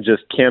and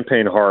just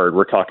campaign hard.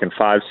 We're talking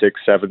 5,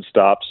 6, 7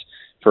 stops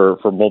for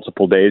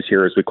multiple days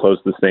here as we close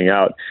this thing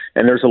out.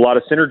 And there's a lot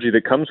of synergy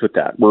that comes with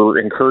that. We're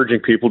encouraging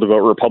people to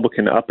vote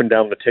Republican up and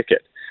down the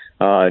ticket.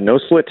 No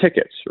split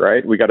tickets,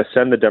 right? We got to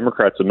send the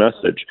Democrats a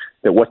message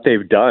that what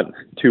they've done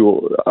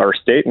to our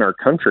state and our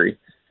country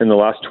in the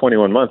last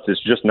 21 months is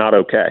just not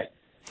okay.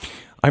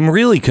 I'm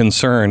really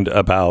concerned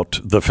about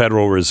the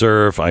Federal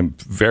Reserve. I'm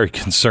very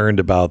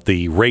concerned about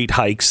the rate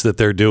hikes that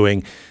they're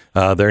doing.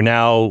 They're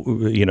now,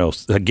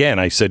 again,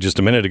 I said just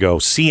a minute ago,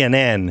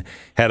 CNN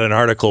had an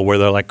article where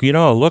they're like, it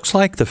looks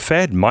like the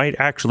Fed might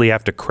actually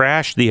have to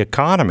crash the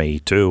economy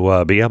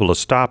to be able to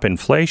stop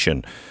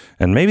inflation.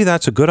 And maybe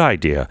that's a good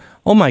idea.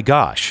 Oh, my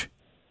gosh.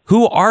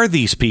 Who are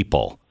these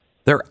people?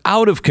 They're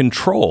out of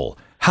control.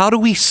 How do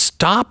we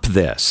stop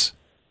this?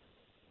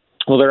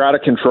 Well, they're out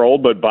of control,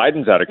 but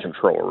Biden's out of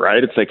control,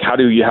 right? It's like, how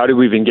do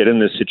we even get in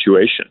this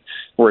situation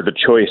where the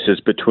choice is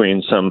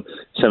between some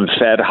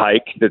Fed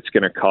hike that's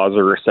going to cause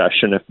a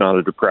recession, if not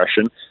a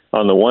depression,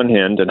 on the one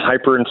hand, and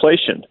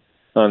hyperinflation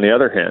on the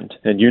other hand?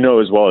 And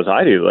as well as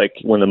I do, like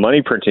when the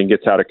money printing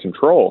gets out of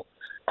control,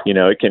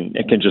 it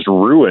can just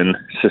ruin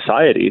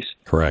societies.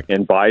 Correct.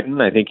 And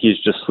Biden, I think he's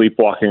just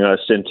sleepwalking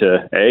us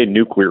into a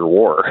nuclear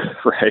war,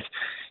 right?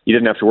 You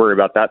didn't have to worry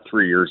about that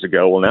 3 years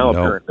ago. Well, now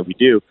apparently we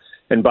do.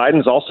 And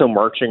Biden's also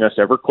marching us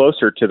ever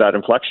closer to that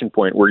inflection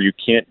point where you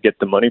can't get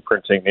the money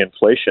printing, the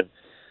inflation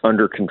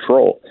under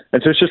control.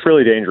 And so it's just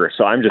really dangerous.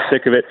 So I'm just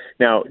sick of it.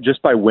 Now,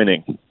 just by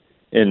winning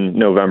in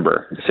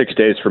November, 6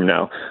 days from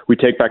now, we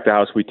take back the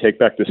House, we take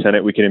back the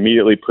Senate, we can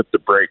immediately put the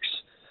brakes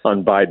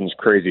on Biden's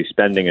crazy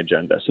spending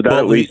agenda. So that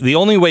at least the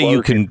only way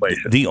you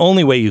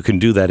can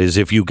do that is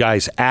if you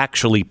guys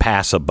actually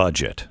pass a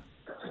budget.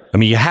 I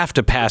mean, you have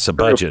to pass a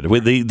budget.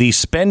 With the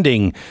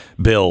spending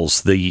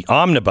bills, the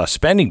omnibus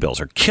spending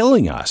bills are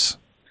killing us.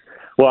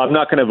 Well, I'm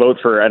not going to vote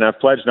for, and I've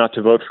pledged not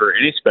to vote for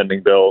any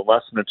spending bill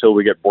unless and until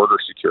we get border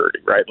security,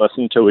 right? Unless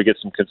and until we get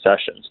some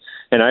concessions.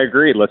 And I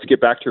agree. Let's get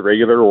back to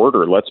regular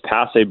order. Let's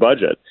pass a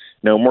budget.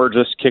 No more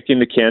just kicking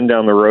the can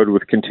down the road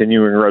with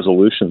continuing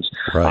resolutions.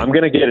 Right. I'm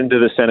going to get into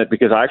the Senate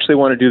because I actually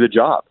want to do the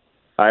job.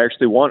 I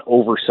actually want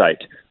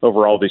oversight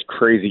over all these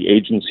crazy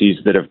agencies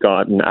that have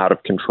gotten out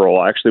of control.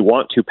 I actually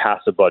want to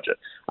pass a budget.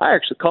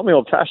 Call me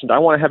old-fashioned, I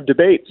want to have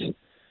debates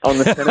on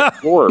the Senate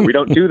floor. We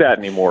don't do that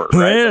anymore.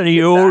 Right? Well,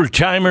 you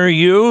old-timer,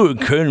 you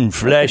couldn't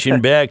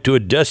flashing back to a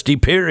dusty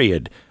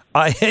period.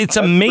 It's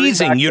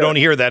amazing you don't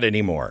hear that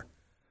anymore.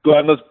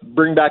 Glenn, let's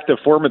bring back the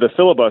form of the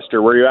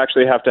filibuster where you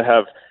actually have to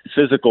have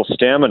physical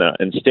stamina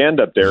and stand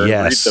up there and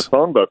read the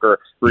phone book or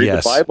read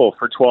the Bible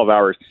for 12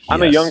 hours.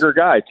 I'm a younger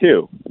guy,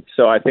 too,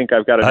 so I think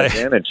I've got an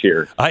advantage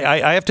here.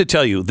 I have to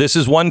tell you, this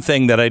is one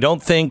thing that I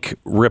don't think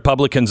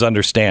Republicans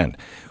understand.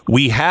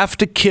 We have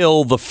to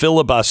kill the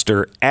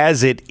filibuster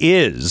as it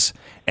is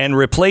and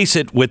replace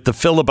it with the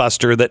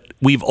filibuster that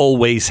we've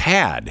always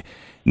had.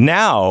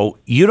 Now,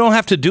 you don't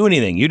have to do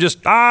anything. You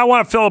just, I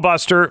want a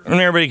filibuster, and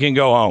everybody can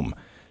go home.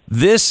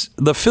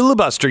 The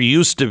filibuster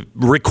used to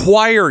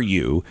require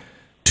you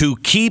to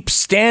keep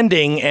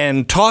standing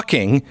and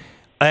talking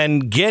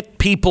and get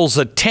people's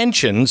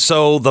attention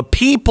so the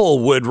people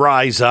would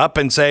rise up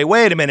and say,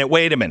 wait a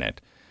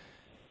minute.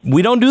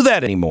 We don't do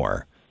that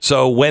anymore.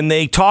 So when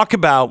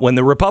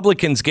the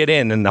Republicans get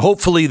in, and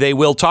hopefully they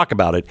will talk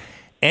about it,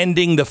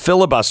 ending the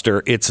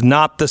filibuster, it's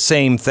not the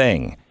same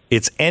thing.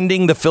 It's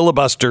ending the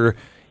filibuster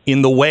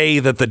in the way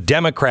that the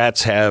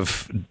Democrats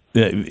have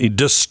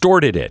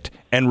distorted it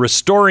and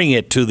restoring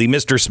it to the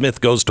Mr.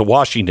 Smith Goes to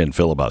Washington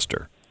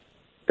filibuster.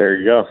 There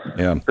you go.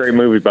 Yeah. Great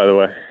movie, by the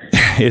way.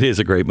 It is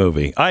a great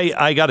movie.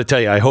 I got to tell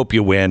you, I hope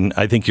you win.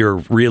 I think you're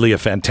really a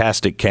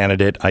fantastic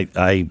candidate.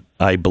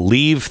 I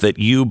believe that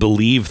you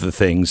believe the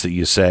things that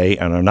you say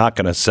and are not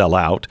going to sell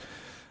out.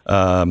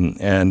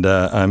 And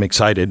I'm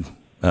excited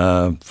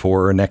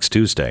for next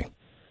Tuesday.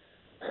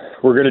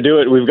 We're going to do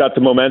it. We've got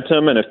the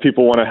momentum, and if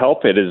people want to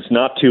help, it is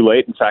not too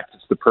late. In fact,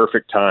 it's the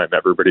perfect time.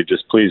 Everybody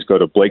just please go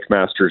to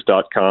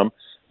blakemasters.com.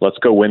 Let's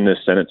go win this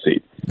Senate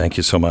seat. Thank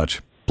you so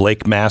much.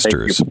 Blake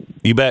Masters.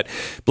 You bet.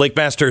 Blake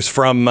Masters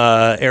from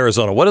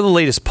Arizona. What do the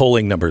latest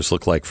polling numbers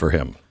look like for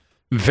him?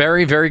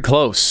 Very, very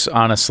close,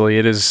 honestly.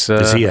 It is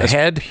he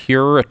ahead? As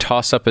pure a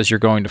toss-up as you're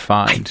going to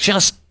find. I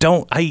just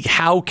don't.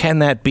 How can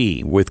that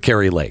be with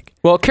Kari Lake?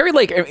 Well, Kari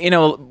Lake,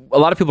 a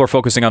lot of people are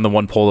focusing on the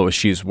one poll that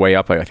she's way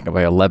up, I think,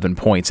 by 11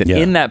 points. And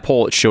in that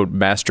poll, it showed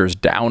Masters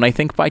down, I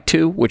think, by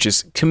 2, which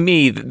is, to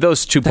me,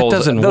 those two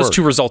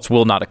two results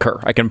will not occur.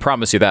 I can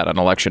promise you that on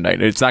election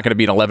night. It's not going to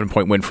be an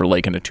 11-point win for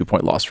Lake and a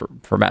 2-point loss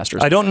for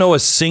Masters. I don't know a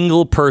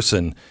single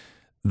person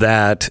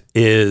that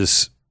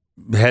has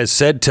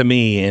said to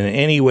me in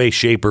any way,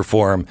 shape, or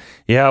form,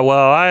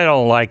 I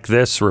don't like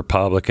this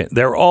Republican.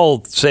 They're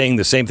all saying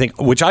the same thing,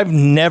 which I've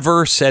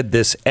never said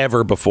this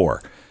ever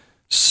before.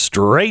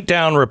 Straight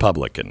down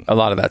Republican. A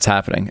lot of that's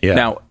happening. Yeah.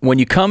 Now, when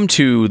you come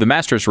to the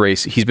Masters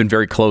race, he's been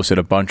very close at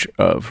a bunch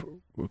of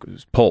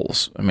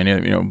polls. I mean,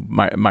 -1,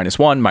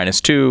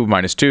 -2,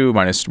 -2,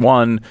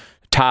 -1,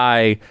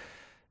 tie.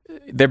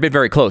 They've been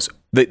very close.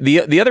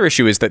 The other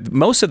issue is that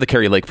most of the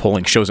Kari Lake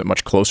polling shows it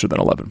much closer than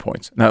 11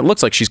 points. Now, it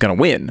looks like she's going to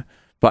win,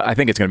 but I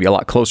think it's going to be a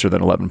lot closer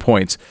than 11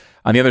 points.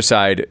 On the other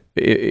side,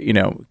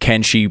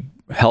 can she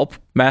help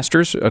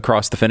Masters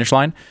across the finish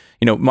line?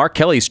 Mark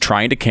Kelly's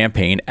trying to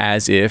campaign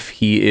as if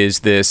he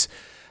is this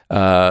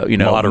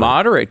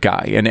moderate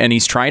guy, and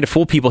he's trying to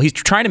fool people. He's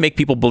trying to make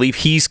people believe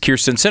he's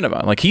Kyrsten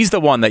Sinema, like he's the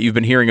one that you've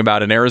been hearing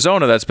about in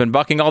Arizona that's been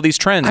bucking all these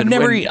trends.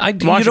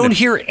 You don't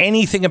hear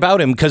anything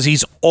about him because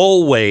he's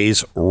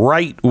always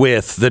right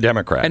with the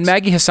Democrats. And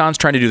Maggie Hassan's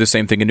trying to do the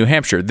same thing in New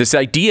Hampshire. This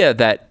idea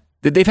that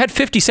they've had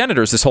 50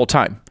 senators this whole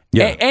time.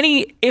 Yeah.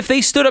 If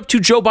they stood up to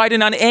Joe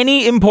Biden on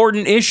any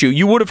important issue,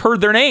 you would have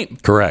heard their name.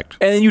 Correct.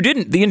 And you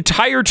didn't the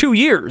entire 2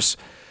 years.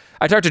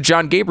 I talked to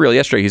John Gabriel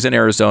yesterday. He's in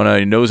Arizona.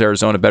 He knows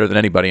Arizona better than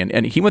anybody.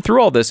 And he went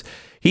through all this.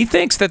 He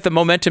thinks that the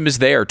momentum is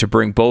there to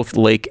bring both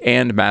Lake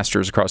and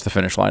Masters across the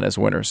finish line as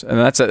winners. And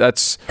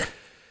that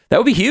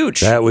would be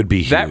huge. That would be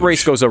huge. That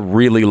race goes a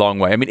really long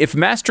way. I mean, if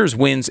Masters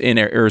wins in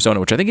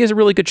Arizona, which I think he has a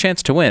really good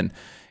chance to win,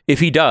 if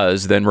he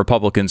does, then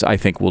Republicans, I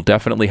think, will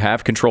definitely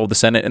have control of the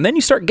Senate. And then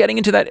you start getting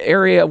into that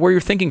area where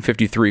you're thinking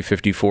 53,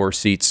 54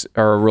 seats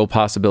are a real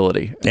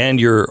possibility.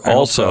 And you're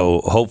also,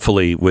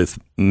 hopefully, with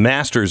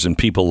Masters and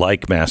people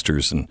like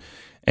Masters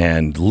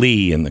and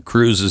Lee and the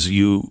Cruzes,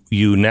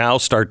 you now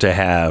start to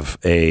have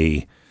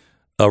a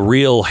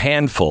real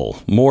handful,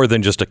 more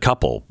than just a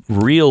couple,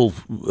 real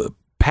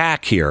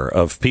pack here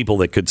of people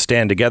that could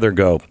stand together and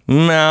go,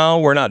 no,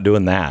 we're not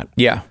doing that.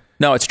 Yeah,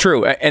 no, it's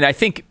true. And I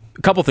think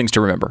a couple things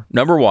to remember.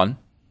 Number one,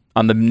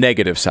 on the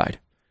negative side,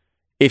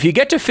 if you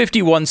get to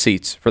 51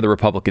 seats for the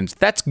Republicans,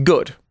 that's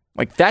good.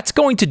 Like, that's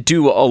going to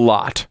do a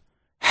lot.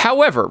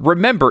 However,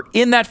 remember,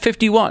 in that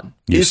 51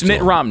 is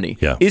Mitt Romney,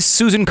 is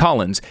Susan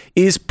Collins,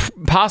 is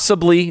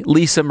possibly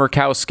Lisa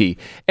Murkowski,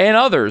 and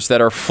others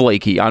that are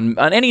flaky on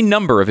any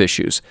number of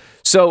issues.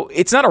 So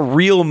it's not a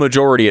real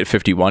majority at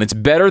 51. It's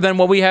better than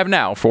what we have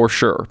now, for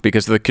sure,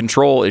 because of the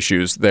control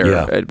issues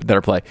there that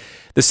are play.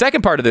 The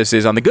second part of this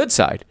is on the good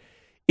side.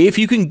 If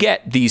you can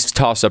get these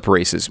toss-up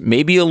races,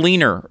 maybe a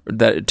leaner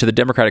to the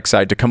Democratic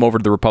side to come over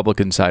to the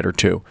Republican side or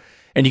two,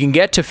 and you can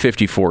get to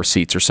 54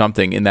 seats or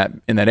something in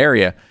that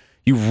area,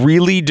 you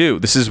really do,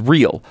 this is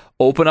real,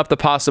 open up the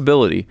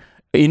possibility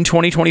in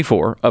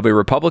 2024 of a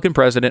Republican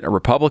president, a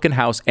Republican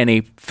House, and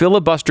a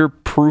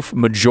filibuster-proof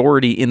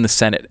majority in the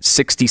Senate,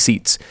 60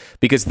 seats.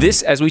 Because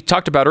this, as we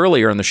talked about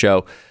earlier in the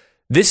show,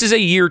 this is a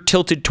year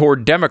tilted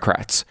toward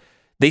Democrats.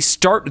 They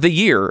start the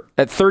year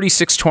at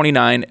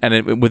 36-29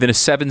 and within a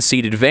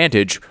 7-seat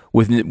advantage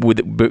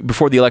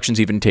before the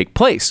elections even take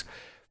place.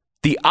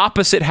 The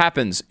opposite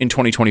happens in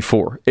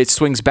 2024. It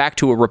swings back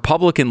to a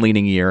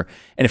Republican-leaning year,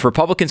 and if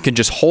Republicans can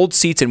just hold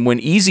seats and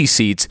win easy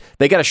seats,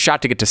 they got a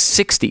shot to get to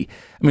 60.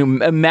 I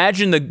mean,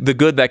 imagine the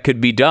good that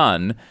could be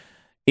done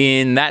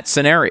in that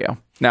scenario.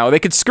 Now, they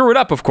could screw it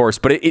up, of course,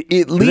 but it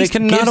at least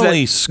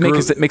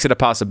makes it a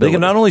possibility. They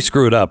can not only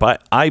screw it up,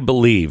 I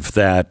believe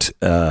that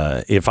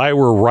if I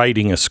were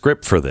writing a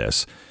script for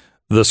this,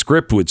 the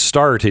script would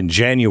start in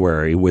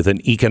January with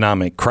an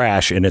economic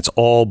crash, and it's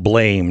all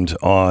blamed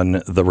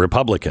on the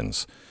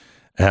Republicans.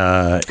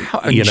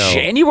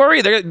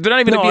 January? They're not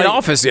even going to be in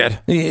office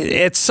yet.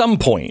 At some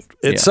point,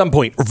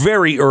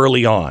 very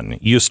early on,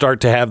 you start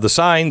to have the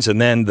signs,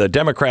 and then the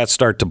Democrats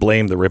start to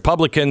blame the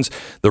Republicans.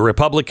 The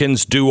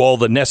Republicans do all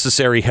the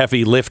necessary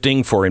heavy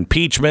lifting for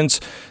impeachments.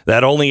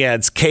 That only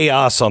adds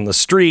chaos on the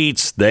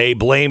streets. They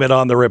blame it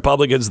on the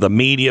Republicans. The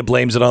media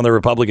blames it on the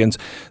Republicans.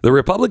 The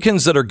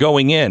Republicans that are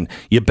going in,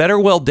 you better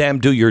well damn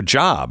do your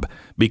job,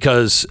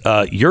 because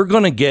you're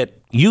going to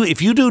get,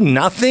 if you do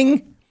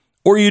nothing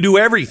or you do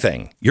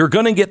everything, you're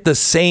going to get the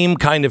same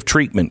kind of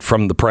treatment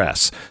from the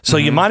press. So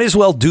you might as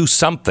well do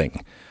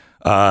something.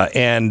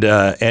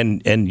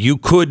 And you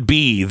could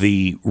be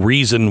the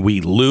reason we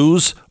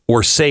lose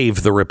or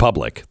save the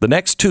republic. The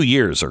next 2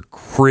 years are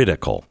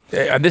critical.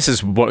 This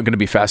is going to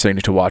be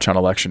fascinating to watch on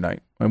election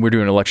night. And we're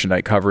doing election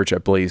night coverage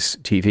at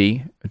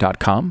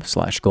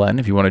blazetv.com/Glenn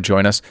if you want to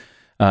join us.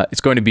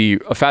 It's going to be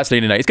a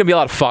fascinating night. It's going to be a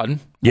lot of fun.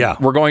 Yeah.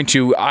 We're going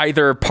to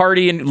either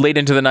party late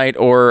into the night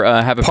or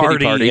have a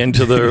pity party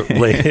into the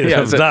late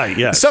night.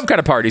 Yes. Some kind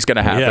of party is going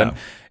to happen. Yeah.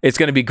 It's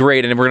going to be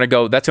great. And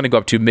that's going to go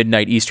up to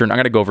midnight Eastern. I'm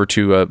going to go over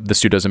to the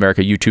Stu Does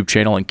America YouTube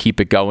channel and keep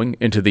it going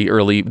into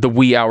the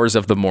wee hours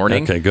of the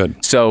morning. Okay,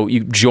 good. So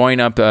you join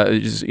up,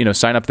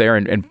 sign up there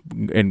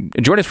and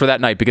join us for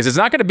that night, because it's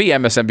not going to be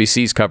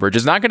MSNBC's coverage.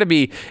 It's not going to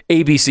be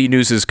ABC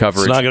News's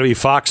coverage. It's not going to be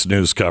Fox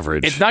News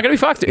coverage. It's not going to be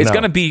Fox. It's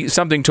going to be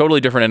something totally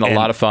different and a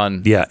lot of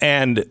fun. Yeah,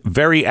 and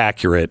very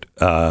accurate.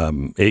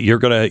 You're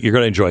gonna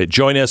enjoy it.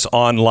 Join us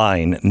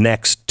online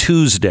next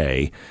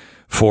Tuesday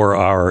for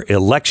our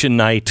election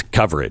night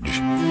coverage.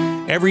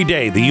 Every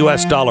day, the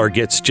U.S. dollar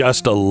gets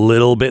just a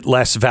little bit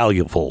less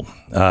valuable,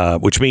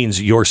 which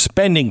means your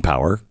spending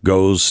power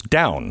goes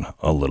down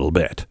a little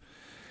bit.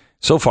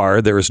 So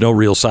far, there is no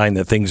real sign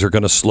that things are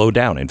going to slow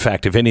down. In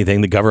fact, if anything,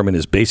 the government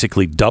is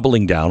basically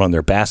doubling down on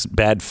their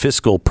bad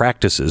fiscal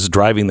practices,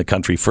 driving the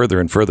country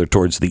further and further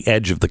towards the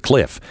edge of the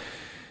cliff.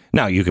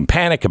 Now, you can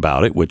panic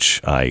about it,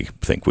 which I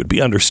think would be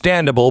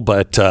understandable,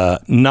 but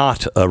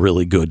not a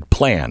really good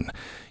plan.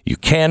 You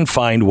can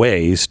find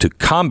ways to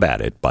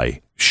combat it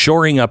by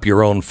shoring up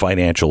your own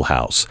financial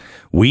house.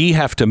 We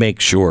have to make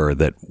sure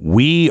that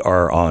we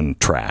are on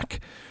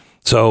track.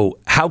 So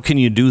how can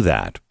you do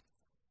that?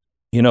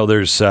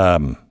 There's, I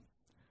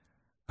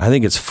I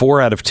think it's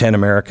 4 out of 10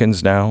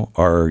 Americans now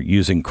are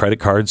using credit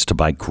cards to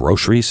buy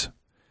groceries.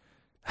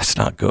 That's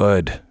not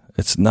good.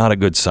 It's not a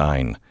good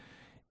sign.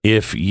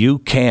 If you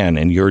can,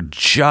 and you're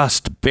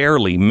just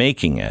barely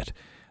making it,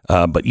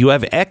 but you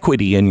have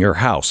equity in your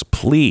house,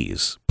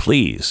 please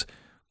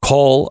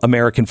call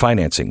American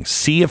Financing.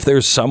 See if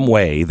there's some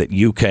way that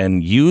you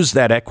can use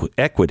that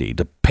equity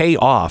to pay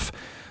off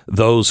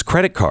those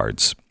credit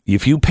cards.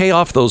 If you pay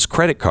off those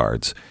credit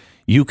cards,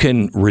 you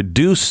can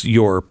reduce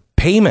your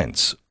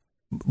payments.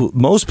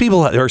 Most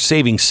people are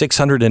saving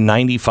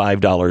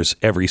 $695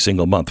 every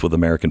single month with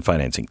American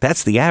Financing.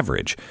 That's the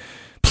average.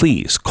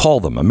 Please call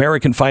them.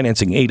 American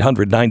Financing,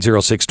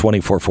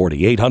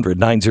 800-906-2440,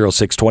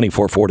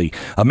 800-906-2440,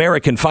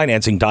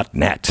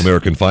 AmericanFinancing.net.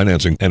 American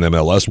Financing,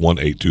 NMLS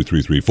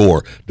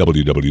 182334,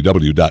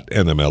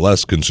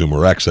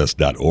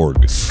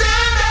 www.nmlsconsumeraccess.org.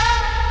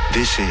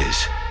 This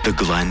is the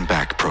Glenn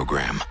Beck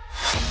Program.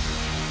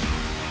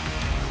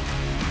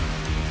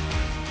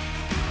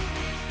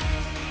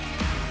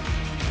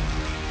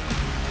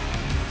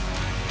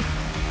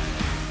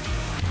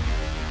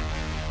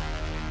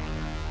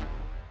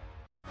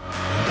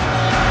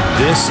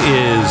 This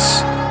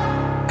is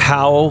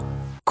how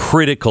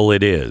critical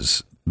it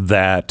is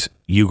that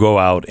you go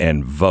out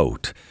and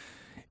vote.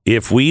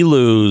 If we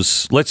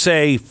lose, let's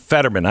say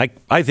Fetterman, I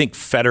think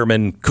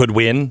Fetterman could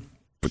win.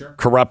 Sure.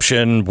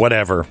 Corruption,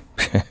 whatever,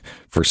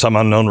 for some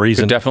unknown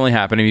reason. Could definitely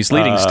happen. He's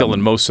leading still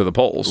in most of the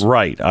polls.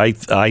 Right. I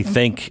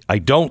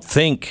don't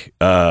think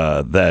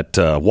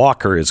that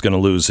Walker is going to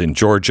lose in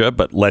Georgia,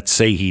 but let's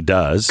say he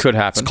does. Could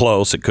happen. It's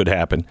close. It could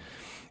happen.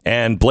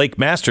 And Blake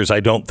Masters, I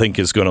don't think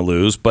is going to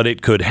lose, but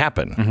it could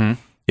happen. Mm-hmm.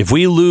 If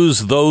we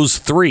lose those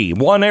 3,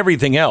 won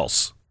everything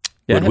else,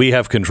 would we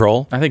have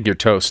control? I think you're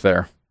toast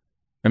there.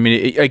 I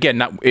mean, again,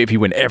 not if you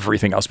win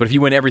everything else, but if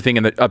you win everything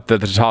in the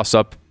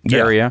toss-up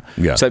area,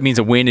 so that means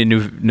a win in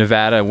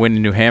Nevada, a win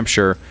in New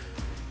Hampshire.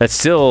 That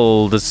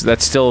still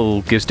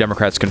gives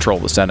Democrats control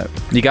of the Senate.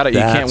 You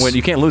can't win.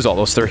 You can't lose all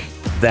those 3.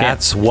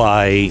 That's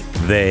why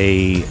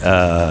they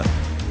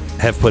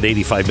have put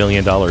 $85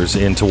 million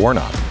into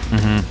Warnock.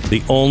 Mm-hmm.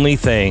 The only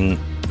thing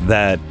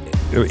that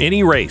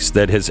any race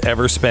that has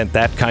ever spent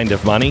that kind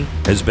of money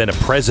has been a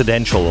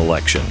presidential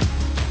election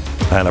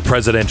and a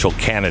presidential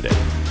candidate.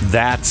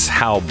 That's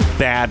how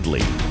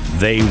badly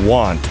they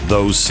want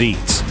those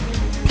seats.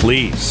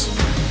 Please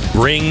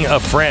bring a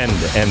friend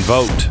and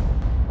vote.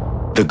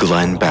 The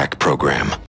Glenn Beck Program.